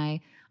mom and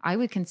I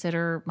would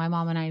consider my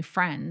mom and I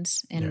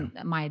friends in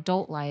my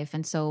adult life.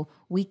 And so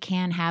we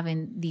can have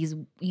in these,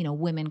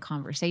 women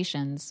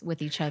conversations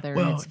with each other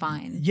and it's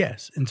fine.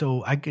 Yes. And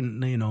so I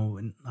can,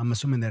 and I'm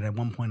assuming that at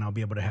one point I'll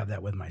be able to have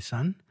that with my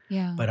son.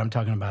 Yeah. But I'm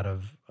talking about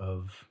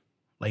of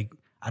like,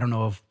 I don't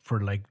know if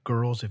for like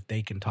girls, if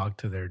they can talk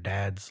to their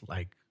dads,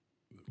 like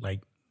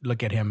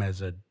look at him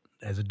as a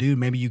dude.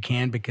 Maybe you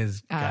can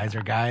because guys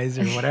are guys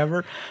or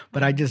whatever.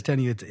 But I just tell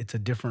you, it's a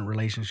different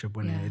relationship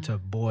when it's a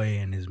boy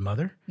and his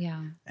mother.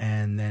 Yeah.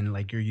 And then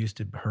like you're used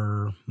to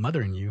her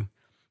mothering you.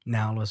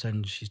 Now all of a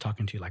sudden she's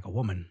talking to you like a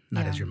woman,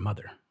 not as your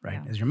mother,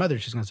 right? Yeah. As your mother,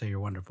 she's going to say you're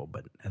wonderful.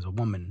 But as a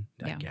woman,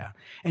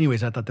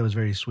 Anyways, I thought that was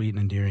very sweet and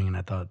endearing. And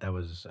I thought that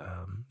was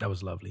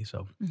lovely.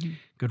 So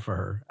good for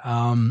her.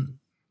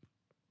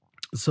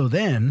 So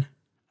then...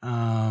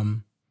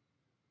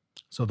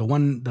 So the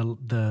one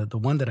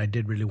that I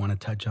did really want to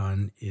touch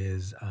on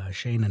is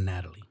Shane and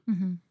Natalie.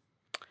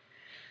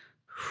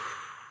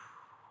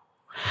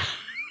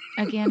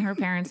 Again, her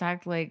parents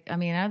act like,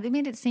 they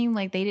made it seem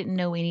like they didn't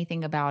know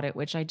anything about it,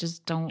 which I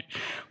just don't.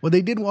 Well,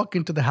 they did walk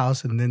into the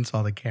house and then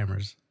saw the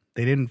cameras.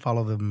 They didn't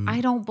follow them.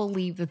 I don't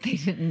believe that they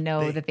didn't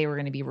know that they were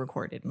going to be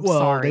recorded.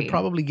 Sorry. They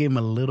probably gave them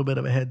a little bit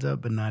of a heads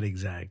up, but not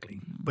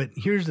exactly. But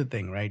here's the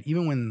thing, right?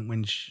 Even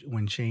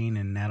when Shane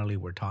and Natalie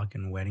were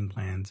talking wedding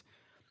plans,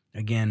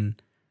 again,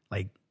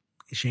 like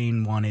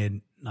Shane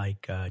wanted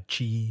like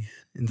cheese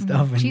and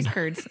stuff. Cheese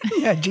curds.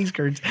 Yeah, cheese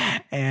curds.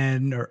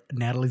 And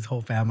Natalie's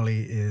whole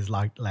family is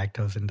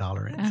lactose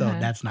intolerant. So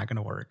that's not going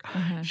to work.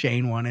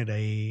 Shane wanted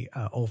a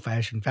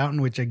old-fashioned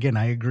fountain, which again,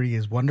 I agree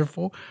is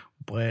wonderful.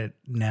 But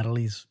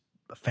Natalie's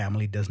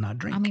family does not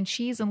drink.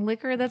 Cheese and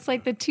liquor, that's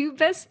like the two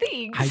best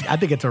things. I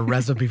think it's a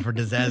recipe for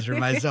disaster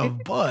myself,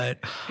 but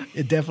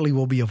it definitely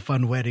will be a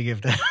fun wedding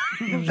if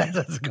that's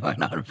what's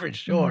going on for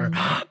sure.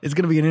 It's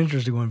going to be an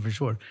interesting one for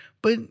sure.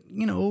 But,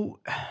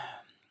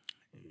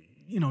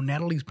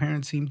 Natalie's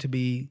parents seem to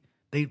be,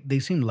 they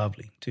seem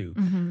lovely too,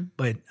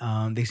 but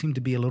they seem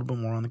to be a little bit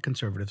more on the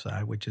conservative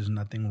side, which is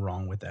nothing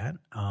wrong with that.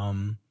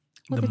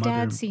 The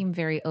dad seemed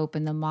very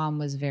open. The mom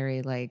was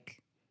very like,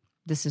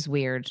 this is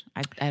weird.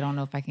 I don't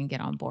know if I can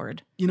get on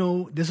board.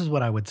 This is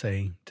what I would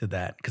say to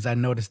that, because I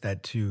noticed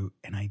that too.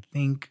 And I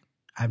think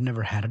I've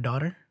never had a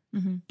daughter,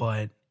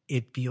 but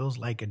it feels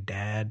like a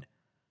dad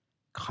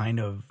kind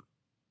of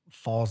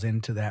falls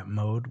into that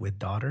mode with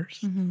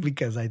daughters,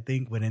 because I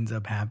think what ends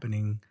up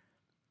happening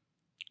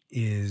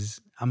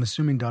is, I'm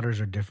assuming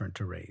daughters are different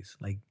to raise.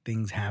 Like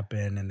things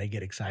happen and they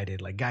get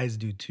excited, like guys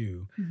do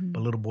too,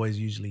 but little boys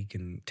usually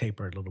can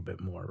taper a little bit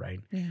more, right?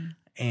 Yeah.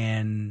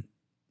 And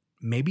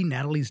maybe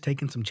Natalie's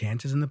taken some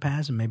chances in the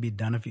past and maybe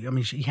done a few. I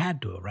mean, she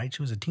had to, right?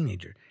 She was a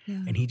teenager. Yeah.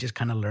 And he just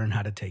kind of learned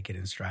how to take it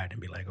in stride and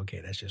be like,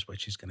 okay, that's just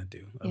what she's going to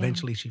do. Yeah.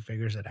 Eventually she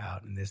figures it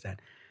out and this,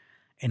 that.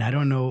 And I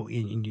don't know,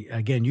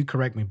 again, you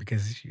correct me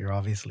because you're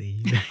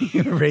obviously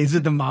you're raised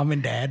with the mom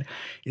and dad.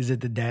 Is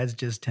it the dads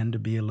just tend to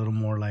be a little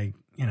more like,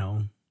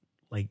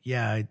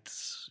 yeah,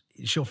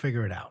 she'll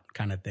figure it out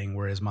kind of thing.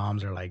 Whereas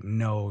moms are like,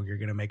 no, you're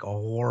going to make a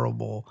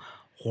horrible,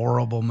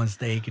 horrible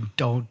mistake and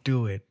don't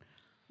do it.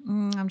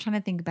 I'm trying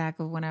to think back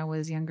of when I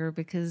was younger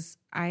because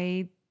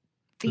I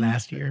think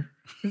last year.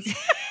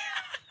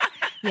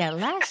 Yeah,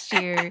 last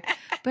year.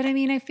 But I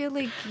mean, I feel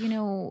like,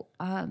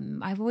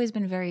 I've always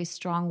been very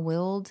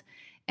strong-willed,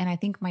 and I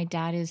think my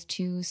dad is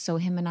too. So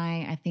him and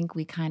I think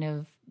we kind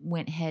of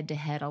went head to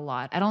head a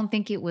lot. I don't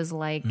think it was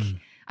like,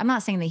 I'm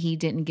not saying that he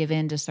didn't give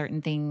in to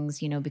certain things,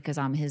 because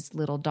I'm his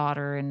little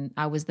daughter and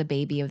I was the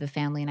baby of the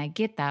family, and I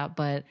get that,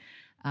 but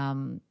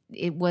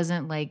it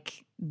wasn't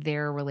like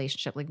their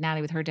relationship. Like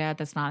Natalie with her dad,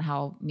 that's not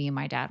how me and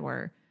my dad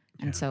were.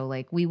 And so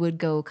like we would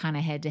go kind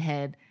of head to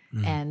head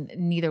and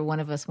neither one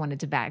of us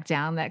wanted to back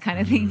down, that kind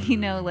of thing,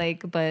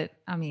 but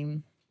I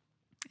mean,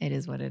 it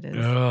is what it is.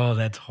 Oh,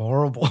 that's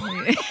horrible.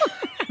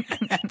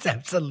 That's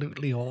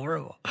absolutely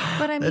horrible.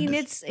 But I mean,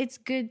 it's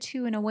good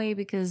too in a way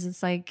because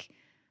it's like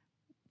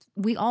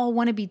we all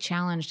want to be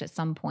challenged at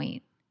some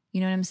point. You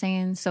know what I'm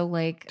saying? So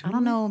like, I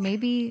don't know,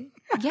 maybe,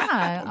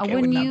 yeah. Okay,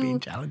 when not being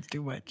challenged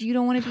too much. You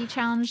don't want to be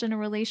challenged in a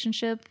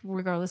relationship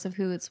regardless of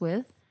who it's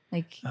with.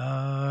 Like,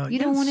 you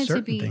don't want it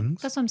to be,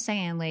 things. That's what I'm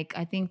saying. Like,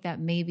 I think that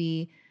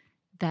maybe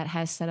that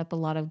has set up a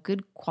lot of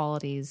good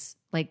qualities,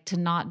 like to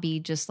not be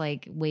just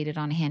like weighted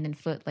on hand and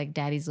foot, like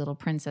daddy's little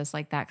princess,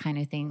 like that kind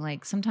of thing.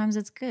 Like sometimes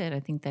it's good. I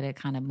think that it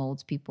kind of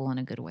molds people in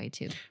a good way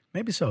too.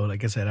 Maybe so.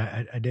 Like I said,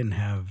 I didn't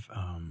have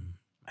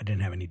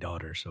any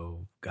daughters,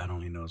 so God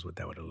only knows what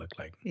that would have looked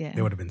like. Yeah.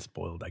 They would have been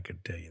spoiled, I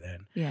could tell you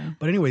that. Yeah.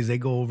 But anyways, they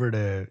go over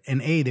to,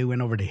 they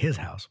went over to his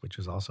house, which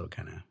was also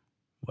kind of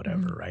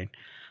whatever, right?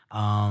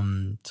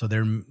 So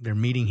they're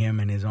meeting him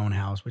in his own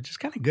house, which is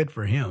kind of good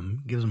for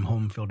him, gives him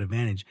home field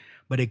advantage,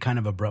 but it kind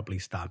of abruptly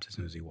stops as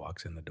soon as he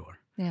walks in the door.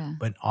 Yeah.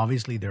 But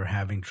obviously they're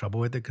having trouble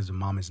with it because the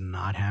mom is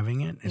not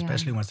having it,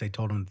 especially once they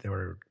told him that they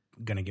were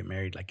going to get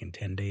married like in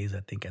 10 days,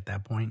 I think at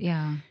that point.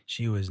 Yeah.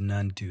 She was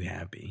none too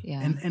happy.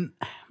 Yeah.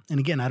 And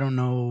again, I don't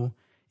know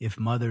if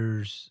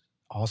mothers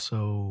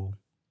also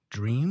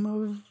dream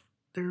of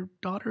their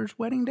daughter's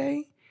wedding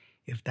day.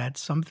 If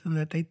that's something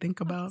that they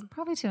think about.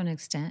 Probably to an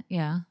extent,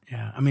 yeah.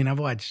 Yeah. I mean, I've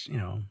watched,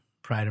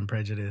 Pride and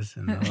Prejudice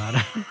and a lot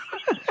of...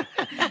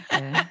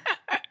 Yeah.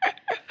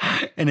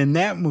 And in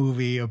that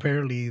movie,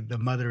 apparently the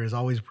mother is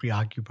always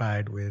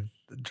preoccupied with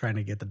trying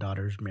to get the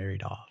daughters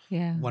married off.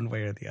 Yeah. One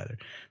way or the other.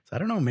 So I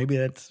don't know. Maybe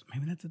that's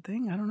a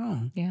thing. I don't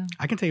know. Yeah.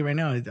 I can tell you right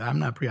now, I'm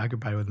not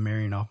preoccupied with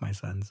marrying off my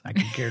sons. I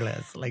could care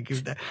less. Like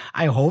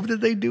I hope that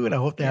they do it. I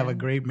hope they have a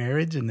great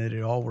marriage and that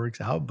it all works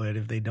out. But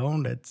if they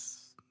don't, that's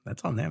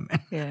on them,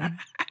 man. Yeah.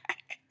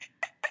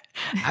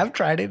 I've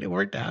tried it. It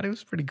worked out. It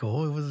was pretty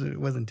cool. It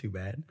wasn't too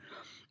bad.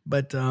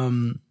 But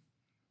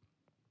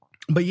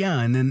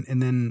yeah,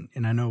 and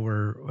I know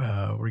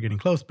we're getting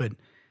close, but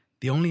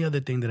the only other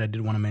thing that I did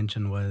want to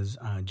mention was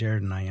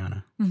Jared and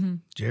Ayanna. Mm-hmm.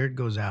 Jared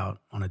goes out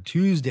on a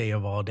Tuesday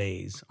of all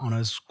days, on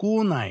a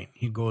school night.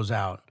 He goes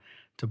out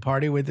to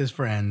party with his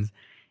friends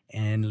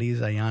and leaves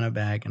Ayanna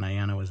back, and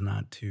Ayanna was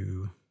not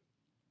too...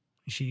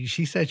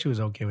 She said she was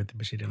okay with it,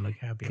 but she didn't look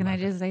happy. Can I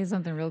just say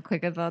something real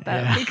quick about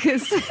that? Yeah.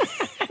 Because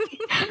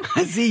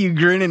I see you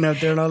grinning up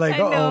there, and I'm like,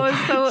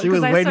 she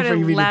was waiting for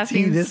you to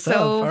tee this up.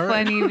 So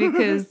funny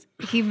because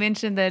he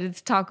mentioned that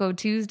it's Taco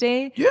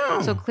Tuesday.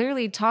 Yeah. So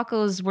clearly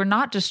tacos were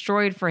not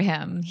destroyed for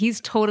him. He's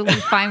totally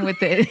fine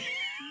with it.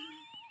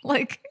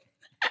 Like,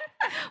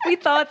 we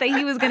thought that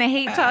he was going to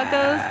hate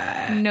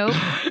tacos. Nope.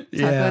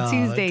 Taco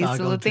Tuesdays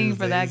still a thing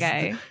for that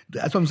guy.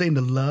 That's what I'm saying.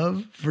 The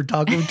love for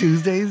Taco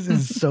Tuesdays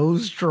is so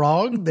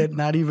strong that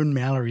not even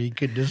Mallory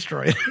could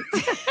destroy it.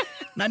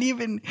 Not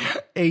even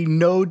a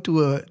no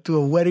to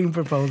a wedding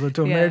proposal,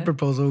 to a marriage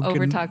proposal.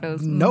 Over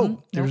tacos.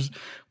 No. Mm-hmm.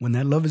 When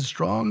that love is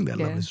strong, that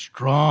love is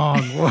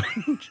strong.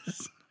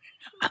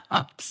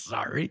 I'm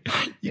sorry.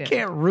 You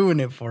can't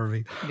ruin it for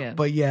me. Yeah.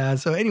 But yeah,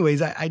 so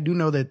anyways, I do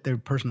know that their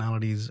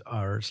personalities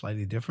are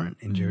slightly different,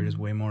 and Jared is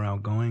way more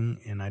outgoing,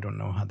 and I don't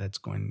know how that's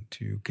going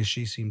to, because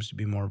she seems to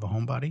be more of a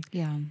homebody.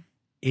 Yeah.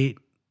 It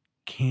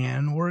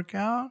can work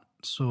out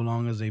so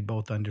long as they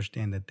both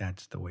understand that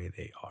that's the way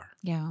they are.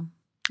 Yeah.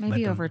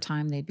 Maybe over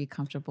time they'd be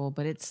comfortable,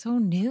 but it's so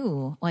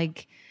new.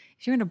 Like,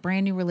 if you're in a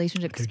brand new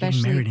relationship, they're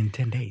especially getting married in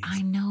 10 days.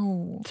 I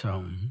know.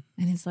 So,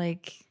 and it's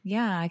like,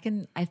 yeah,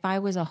 if I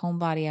was a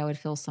homebody, I would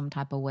feel some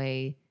type of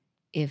way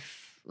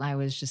if I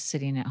was just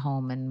sitting at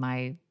home and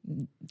my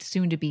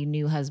soon to be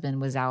new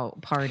husband was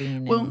out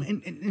partying. Well,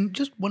 and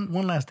just one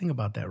last thing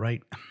about that,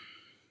 right?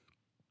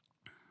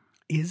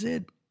 Is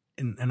it,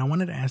 and I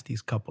wanted to ask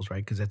these couples,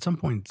 right? Because at some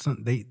point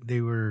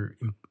they were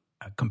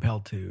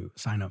compelled to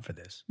sign up for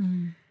this.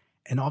 Mm-hmm.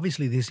 And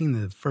obviously they've seen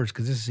the first,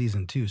 because this is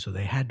season 2, so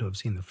they had to have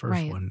seen the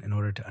first one in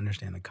order to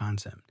understand the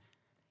concept.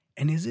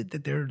 And is it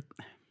that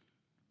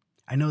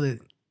I know that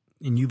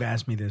and you've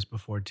asked me this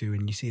before too,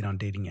 and you see it on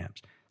dating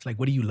apps. It's like,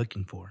 what are you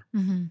looking for?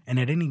 Mm-hmm. And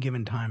at any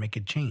given time, it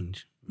could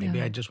change. Maybe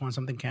Yeah. I just want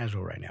something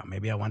casual right now.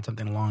 Maybe I want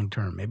something long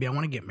term. Maybe I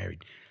want to get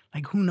married.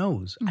 Like, who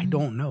knows? I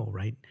don't know,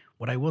 right?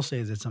 What I will say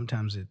is that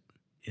sometimes it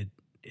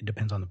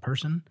depends on the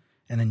person,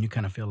 and then you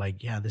kind of feel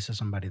like, yeah, this is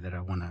somebody that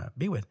I want to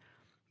be with.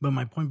 But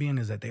my point being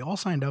is that they all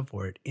signed up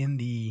for it in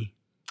the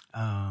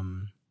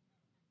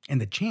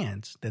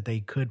chance that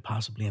they could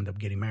possibly end up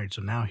getting married.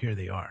 So now here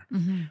they are.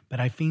 Mm-hmm. But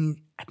I think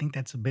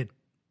that's a bit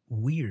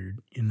weird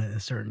in a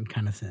certain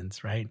kind of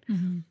sense, right?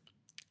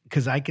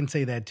 Because I can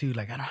say that too.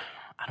 Like, I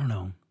don't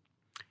know.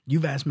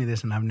 You've asked me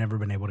this and I've never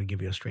been able to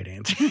give you a straight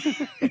answer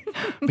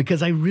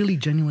because I really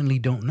genuinely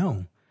don't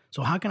know.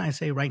 So how can I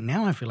say right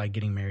now I feel like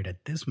getting married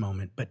at this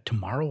moment, but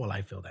tomorrow will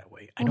I feel that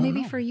way? I don't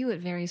Maybe know. for you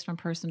it varies from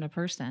person to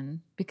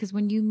person, because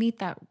when you meet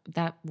that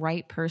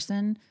right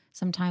person,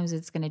 sometimes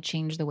it's going to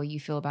change the way you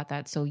feel about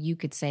that. So you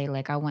could say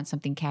like, I want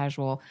something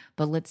casual,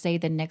 but let's say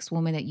the next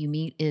woman that you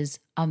meet is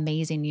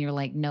amazing. And you're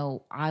like,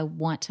 no, I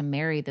want to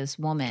marry this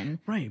woman.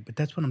 Right. But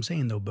that's what I'm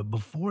saying though. But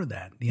before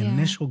that, the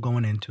initial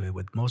going into it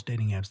with most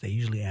dating apps, they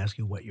usually ask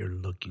you what you're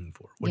looking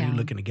for. What are you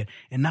looking to get?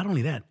 And not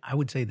only that, I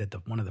would say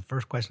that one of the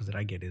first questions that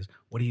I get is,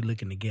 what are you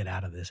looking to get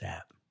out of this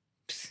app?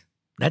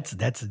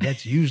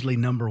 That's usually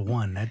number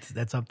one.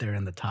 That's up there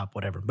in the top,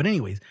 whatever. But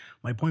anyways,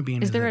 my point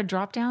being Is there a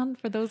drop down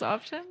for those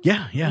options?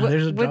 Yeah,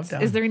 there's a drop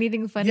down. Is there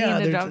anything funny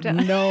in the drop down?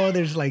 No,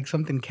 there's like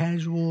something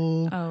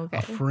casual, okay.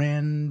 a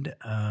friend,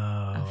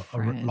 a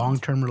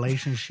long-term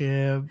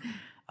relationship,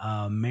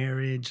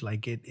 marriage.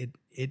 Like it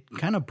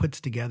kind of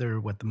puts together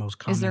what the most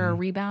common. Is there a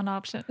rebound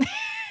option?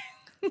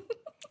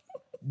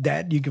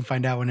 That you can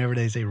find out whenever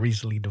they say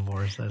recently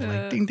divorced. That's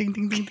like ding, ding,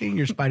 ding, ding, ding.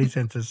 Your spidey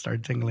senses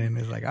start tingling.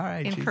 It's like, all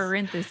right. In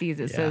parentheses,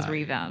 it says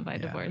rebound by yeah,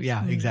 divorce.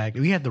 Yeah,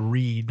 exactly. We had to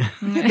read,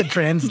 to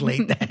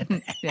translate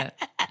that. Yeah.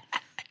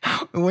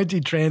 Once you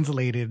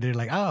translate it, they're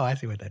like, oh, I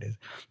see what that is.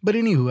 But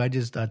anywho, I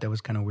just thought that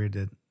was kind of weird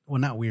that, well,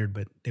 not weird,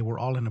 but they were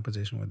all in a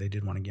position where they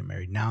did want to get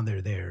married. Now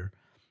they're there.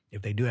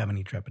 If they do have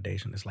any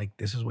trepidation, it's like,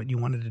 this is what you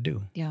wanted to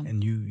do. Yeah.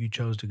 And you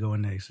chose to go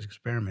into this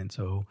experiment.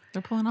 So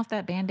they're pulling off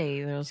that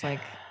Band-Aid. They're just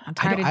like, I'm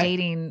tired of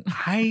dating.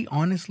 I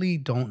honestly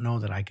don't know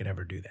that I could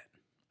ever do that.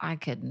 I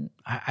couldn't.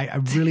 I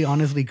really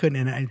honestly couldn't.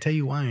 And I tell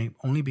you why.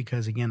 Only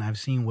because, again, I've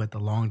seen what the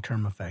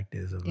long-term effect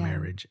is of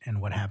marriage and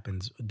what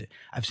happens.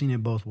 I've seen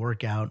it both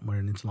work out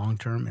when it's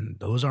long-term, and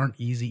those aren't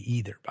easy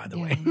either, by the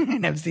way.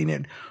 And I've seen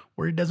it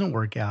where it doesn't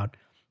work out.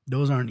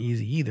 Those aren't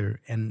easy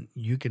either. And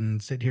you can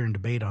sit here and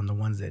debate on the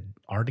ones that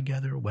are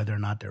together, whether or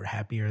not they're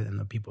happier than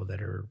the people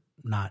that are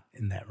not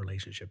in that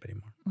relationship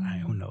anymore.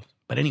 Who knows?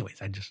 But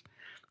anyways, I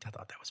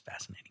thought that was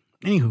fascinating.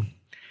 Anywho,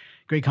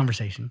 great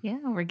conversation. Yeah,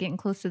 we're getting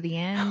close to the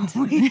end.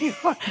 How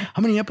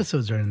many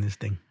episodes are in this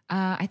thing?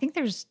 I think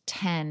there's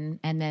 10,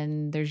 and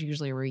then there's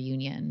usually a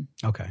reunion.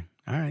 Okay.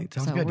 All right.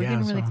 Sounds So good. we're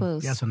getting really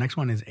close. Yeah. So next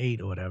one is 8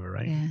 or whatever,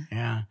 right?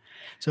 Yeah.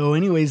 So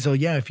anyways,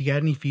 if you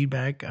got any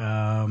feedback,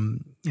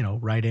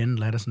 write in,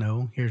 let us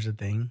know. Here's the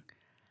thing,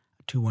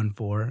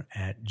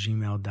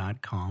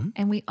 214@gmail.com.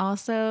 And we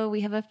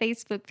have a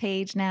Facebook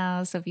page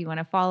now. So if you want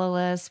to follow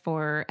us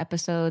for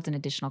episodes and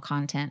additional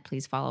content,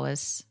 please follow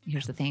us.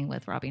 Here's the thing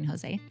with Robbie and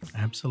Jose.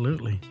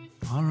 Absolutely.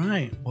 All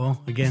right. Well,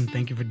 again,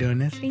 thank you for doing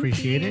this.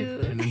 Appreciate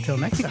it. And until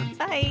next time.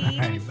 Bye. All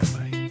right.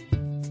 Bye-bye.